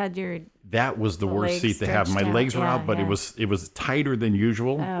one." You had your That was the worst legs seat to have. My stretched legs out. were Yeah, out, but yeah. it was tighter than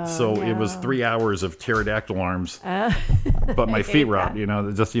usual. Oh, so it was no. 3 hours of pterodactyl arms. But my feet were out,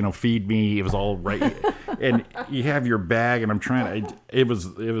 just feed me. It was all right. And you have your bag, and I'm trying to.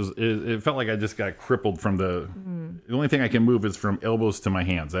 It felt like I just got crippled from the. The only thing I can move is from elbows to my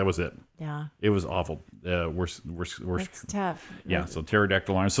hands. That was it. Yeah. It was awful. Worse. It's tough. Yeah. So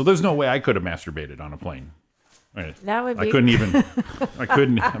pterodactyl arms. So there's no way I could have masturbated on a plane. Right. That would be. I couldn't even.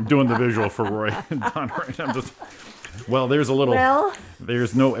 I'm doing the visual for Roy and Don right. I'm just. Well, there's a little. Well,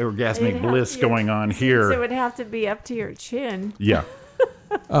 there's no orgasmic bliss going on here. It would have to be up to your chin. Yeah.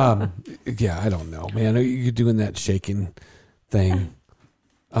 Yeah, I don't know, man. You're doing that shaking thing.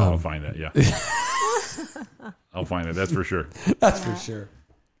 I'll find that. Yeah. I'll find it. That's for sure. That's for sure.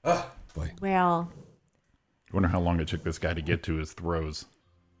 Oh, boy. Well. I wonder how long it took this guy to get to his throws.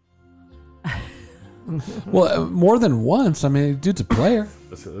 Well, more than once. I mean, dude's a player.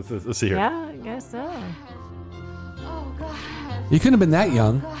 Let's see here. Yeah, I guess so. Oh, God. He couldn't have been that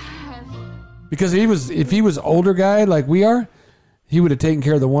young. Because if he was older guy like we are, he would have taken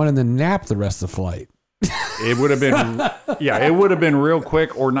care of the one and then napped the rest of the flight. It would have been, it would have been real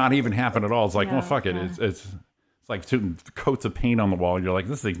quick or not even happen at all. It's like, well, fuck it. It's like two coats of paint on the wall. You're like,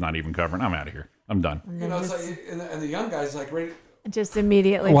 this thing's not even covering. I'm out of here. I'm done. And the young guy's like ready. Just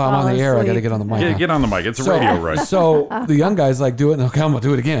immediately. Well, I'm fall on the air. I asleep. got to get on the mic. Get on the mic. It's a radio, right? So the young guy's like, do it. And okay, I'm going to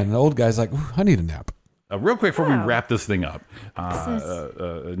do it again. And the old guy's like, I need a nap. Real quick before we wrap this thing up,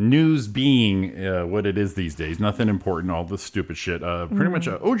 news being what it is these days, nothing important, all this stupid shit. Pretty much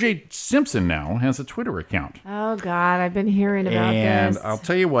O.J. Simpson now has a Twitter account. Oh, God. I've been hearing about And this. I'll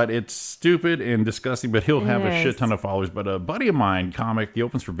tell you what, it's stupid and disgusting, but he'll have a It shit is. ton of followers. But a buddy of mine, comic, he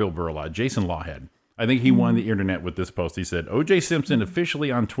opens for Bill Burr a lot, Jason Lawhead. I think he won the internet with this post. He said, O.J. Simpson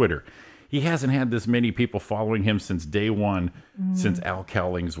officially on Twitter. He hasn't had this many people following him since day one, since Al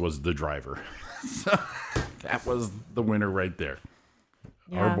Cowlings was the driver. So, That was the winner right there.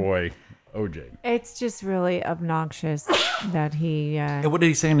 Yeah. Our boy, OJ. It's just really obnoxious that he. And what did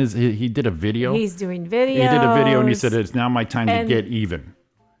he say? He did a video. He's doing videos. He did a video and he said it's now my time to And- get even,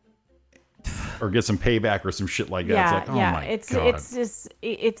 or get some payback or some shit like that. Yeah, It's like, oh yeah. my It's god.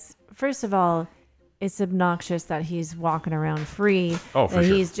 it's first of all, it's obnoxious that he's walking around free. Oh, for that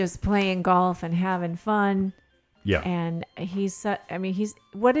sure. He's just playing golf and having fun. Yeah. And he's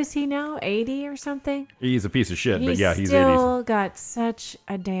what is he now? 80 or something? He's a piece of shit, but yeah, he's still 80s. got such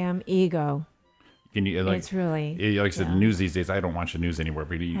a damn ego. Can you like? It's really like I said, the news these days. I don't watch the news anymore.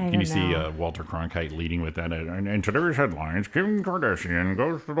 But can you don't see know. Walter Cronkite leading with that? And today's headlines: Kim Kardashian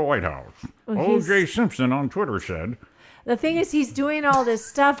goes to the White House. Well, O.J. Simpson on Twitter said, The thing is, he's doing all this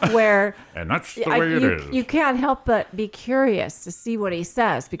stuff where and that's the way it is. You can't help but be curious to see what he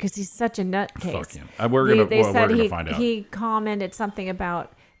says because he's such a nutcase. Fuck him. We're gonna find out. He commented something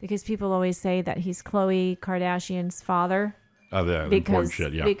about because people always say that he's Khloe Kardashian's father. Oh, the important because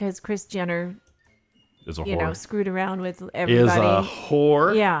shit. Yeah, because Kris Jenner, is a whore. Screwed around with everybody. Is a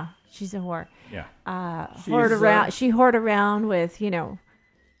whore. Yeah, she's a whore. Yeah. Whored around. She whored around with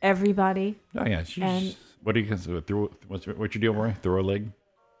everybody. Oh yeah. And what do you consider? What's your deal, Roy? Throw a leg.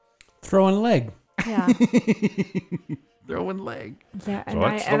 Throwing a leg. Yeah. Throwing leg. Yeah, So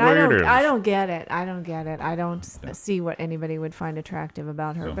that's the way it is. I don't get it. I don't get it. I don't see what anybody would find attractive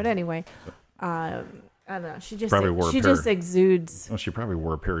about her. So- But anyway, I don't know. She just Probably wore a she pair. just exudes Well, she probably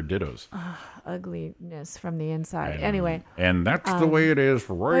wore a pair of dittos. ugliness from the inside. Anyway, And that's the way it is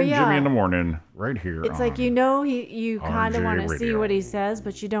for Roy and yeah. Jimmy in the morning, right here. it's like you kind of RJ want to see Radio. what he says,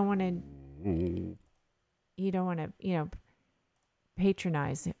 but you don't want to. You don't want to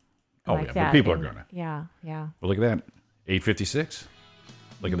patronize it Oh, like yeah, but that. people are And- gonna. Yeah, yeah. Well, look at that. 8:56.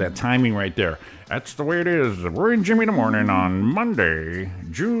 Look at that timing right there. That's the way it is. Roy and Jimmy in the morning on Monday,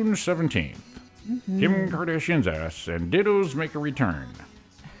 June 17th. Kim Kardashian's ass and dittos make a return.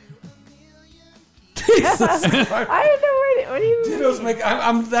 Jesus. I don't know what do you mean? Dittos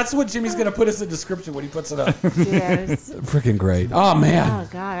make. That's what Jimmy's gonna put as a description when he puts it up. Yes. Freaking great. Oh man. Oh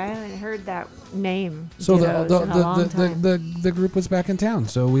God, I haven't heard that name. So Dittos in a long time. the group was back in town.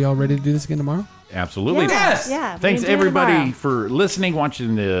 So we all ready to do this again tomorrow? Absolutely. Yes. Yeah. Thanks we can do it everybody tomorrow. for listening,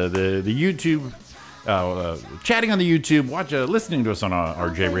 watching the YouTube, chatting on the YouTube, listening to us on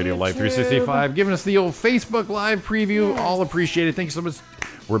RJ Radio Live 365, giving us the old Facebook Live preview. All appreciated. Thank you so much.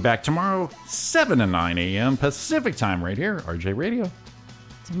 We're back tomorrow, 7 to 9 a.m. Pacific time, right here, RJ Radio.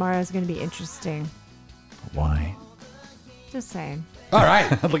 Tomorrow's going to be interesting. Why? Just saying. All right.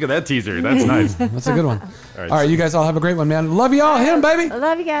 Look at that teaser. That's nice. That's a good one. All right. All right, you guys all have a great one, man. Love you all. Hit 'em, baby. I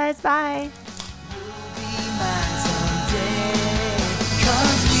love you guys. Bye.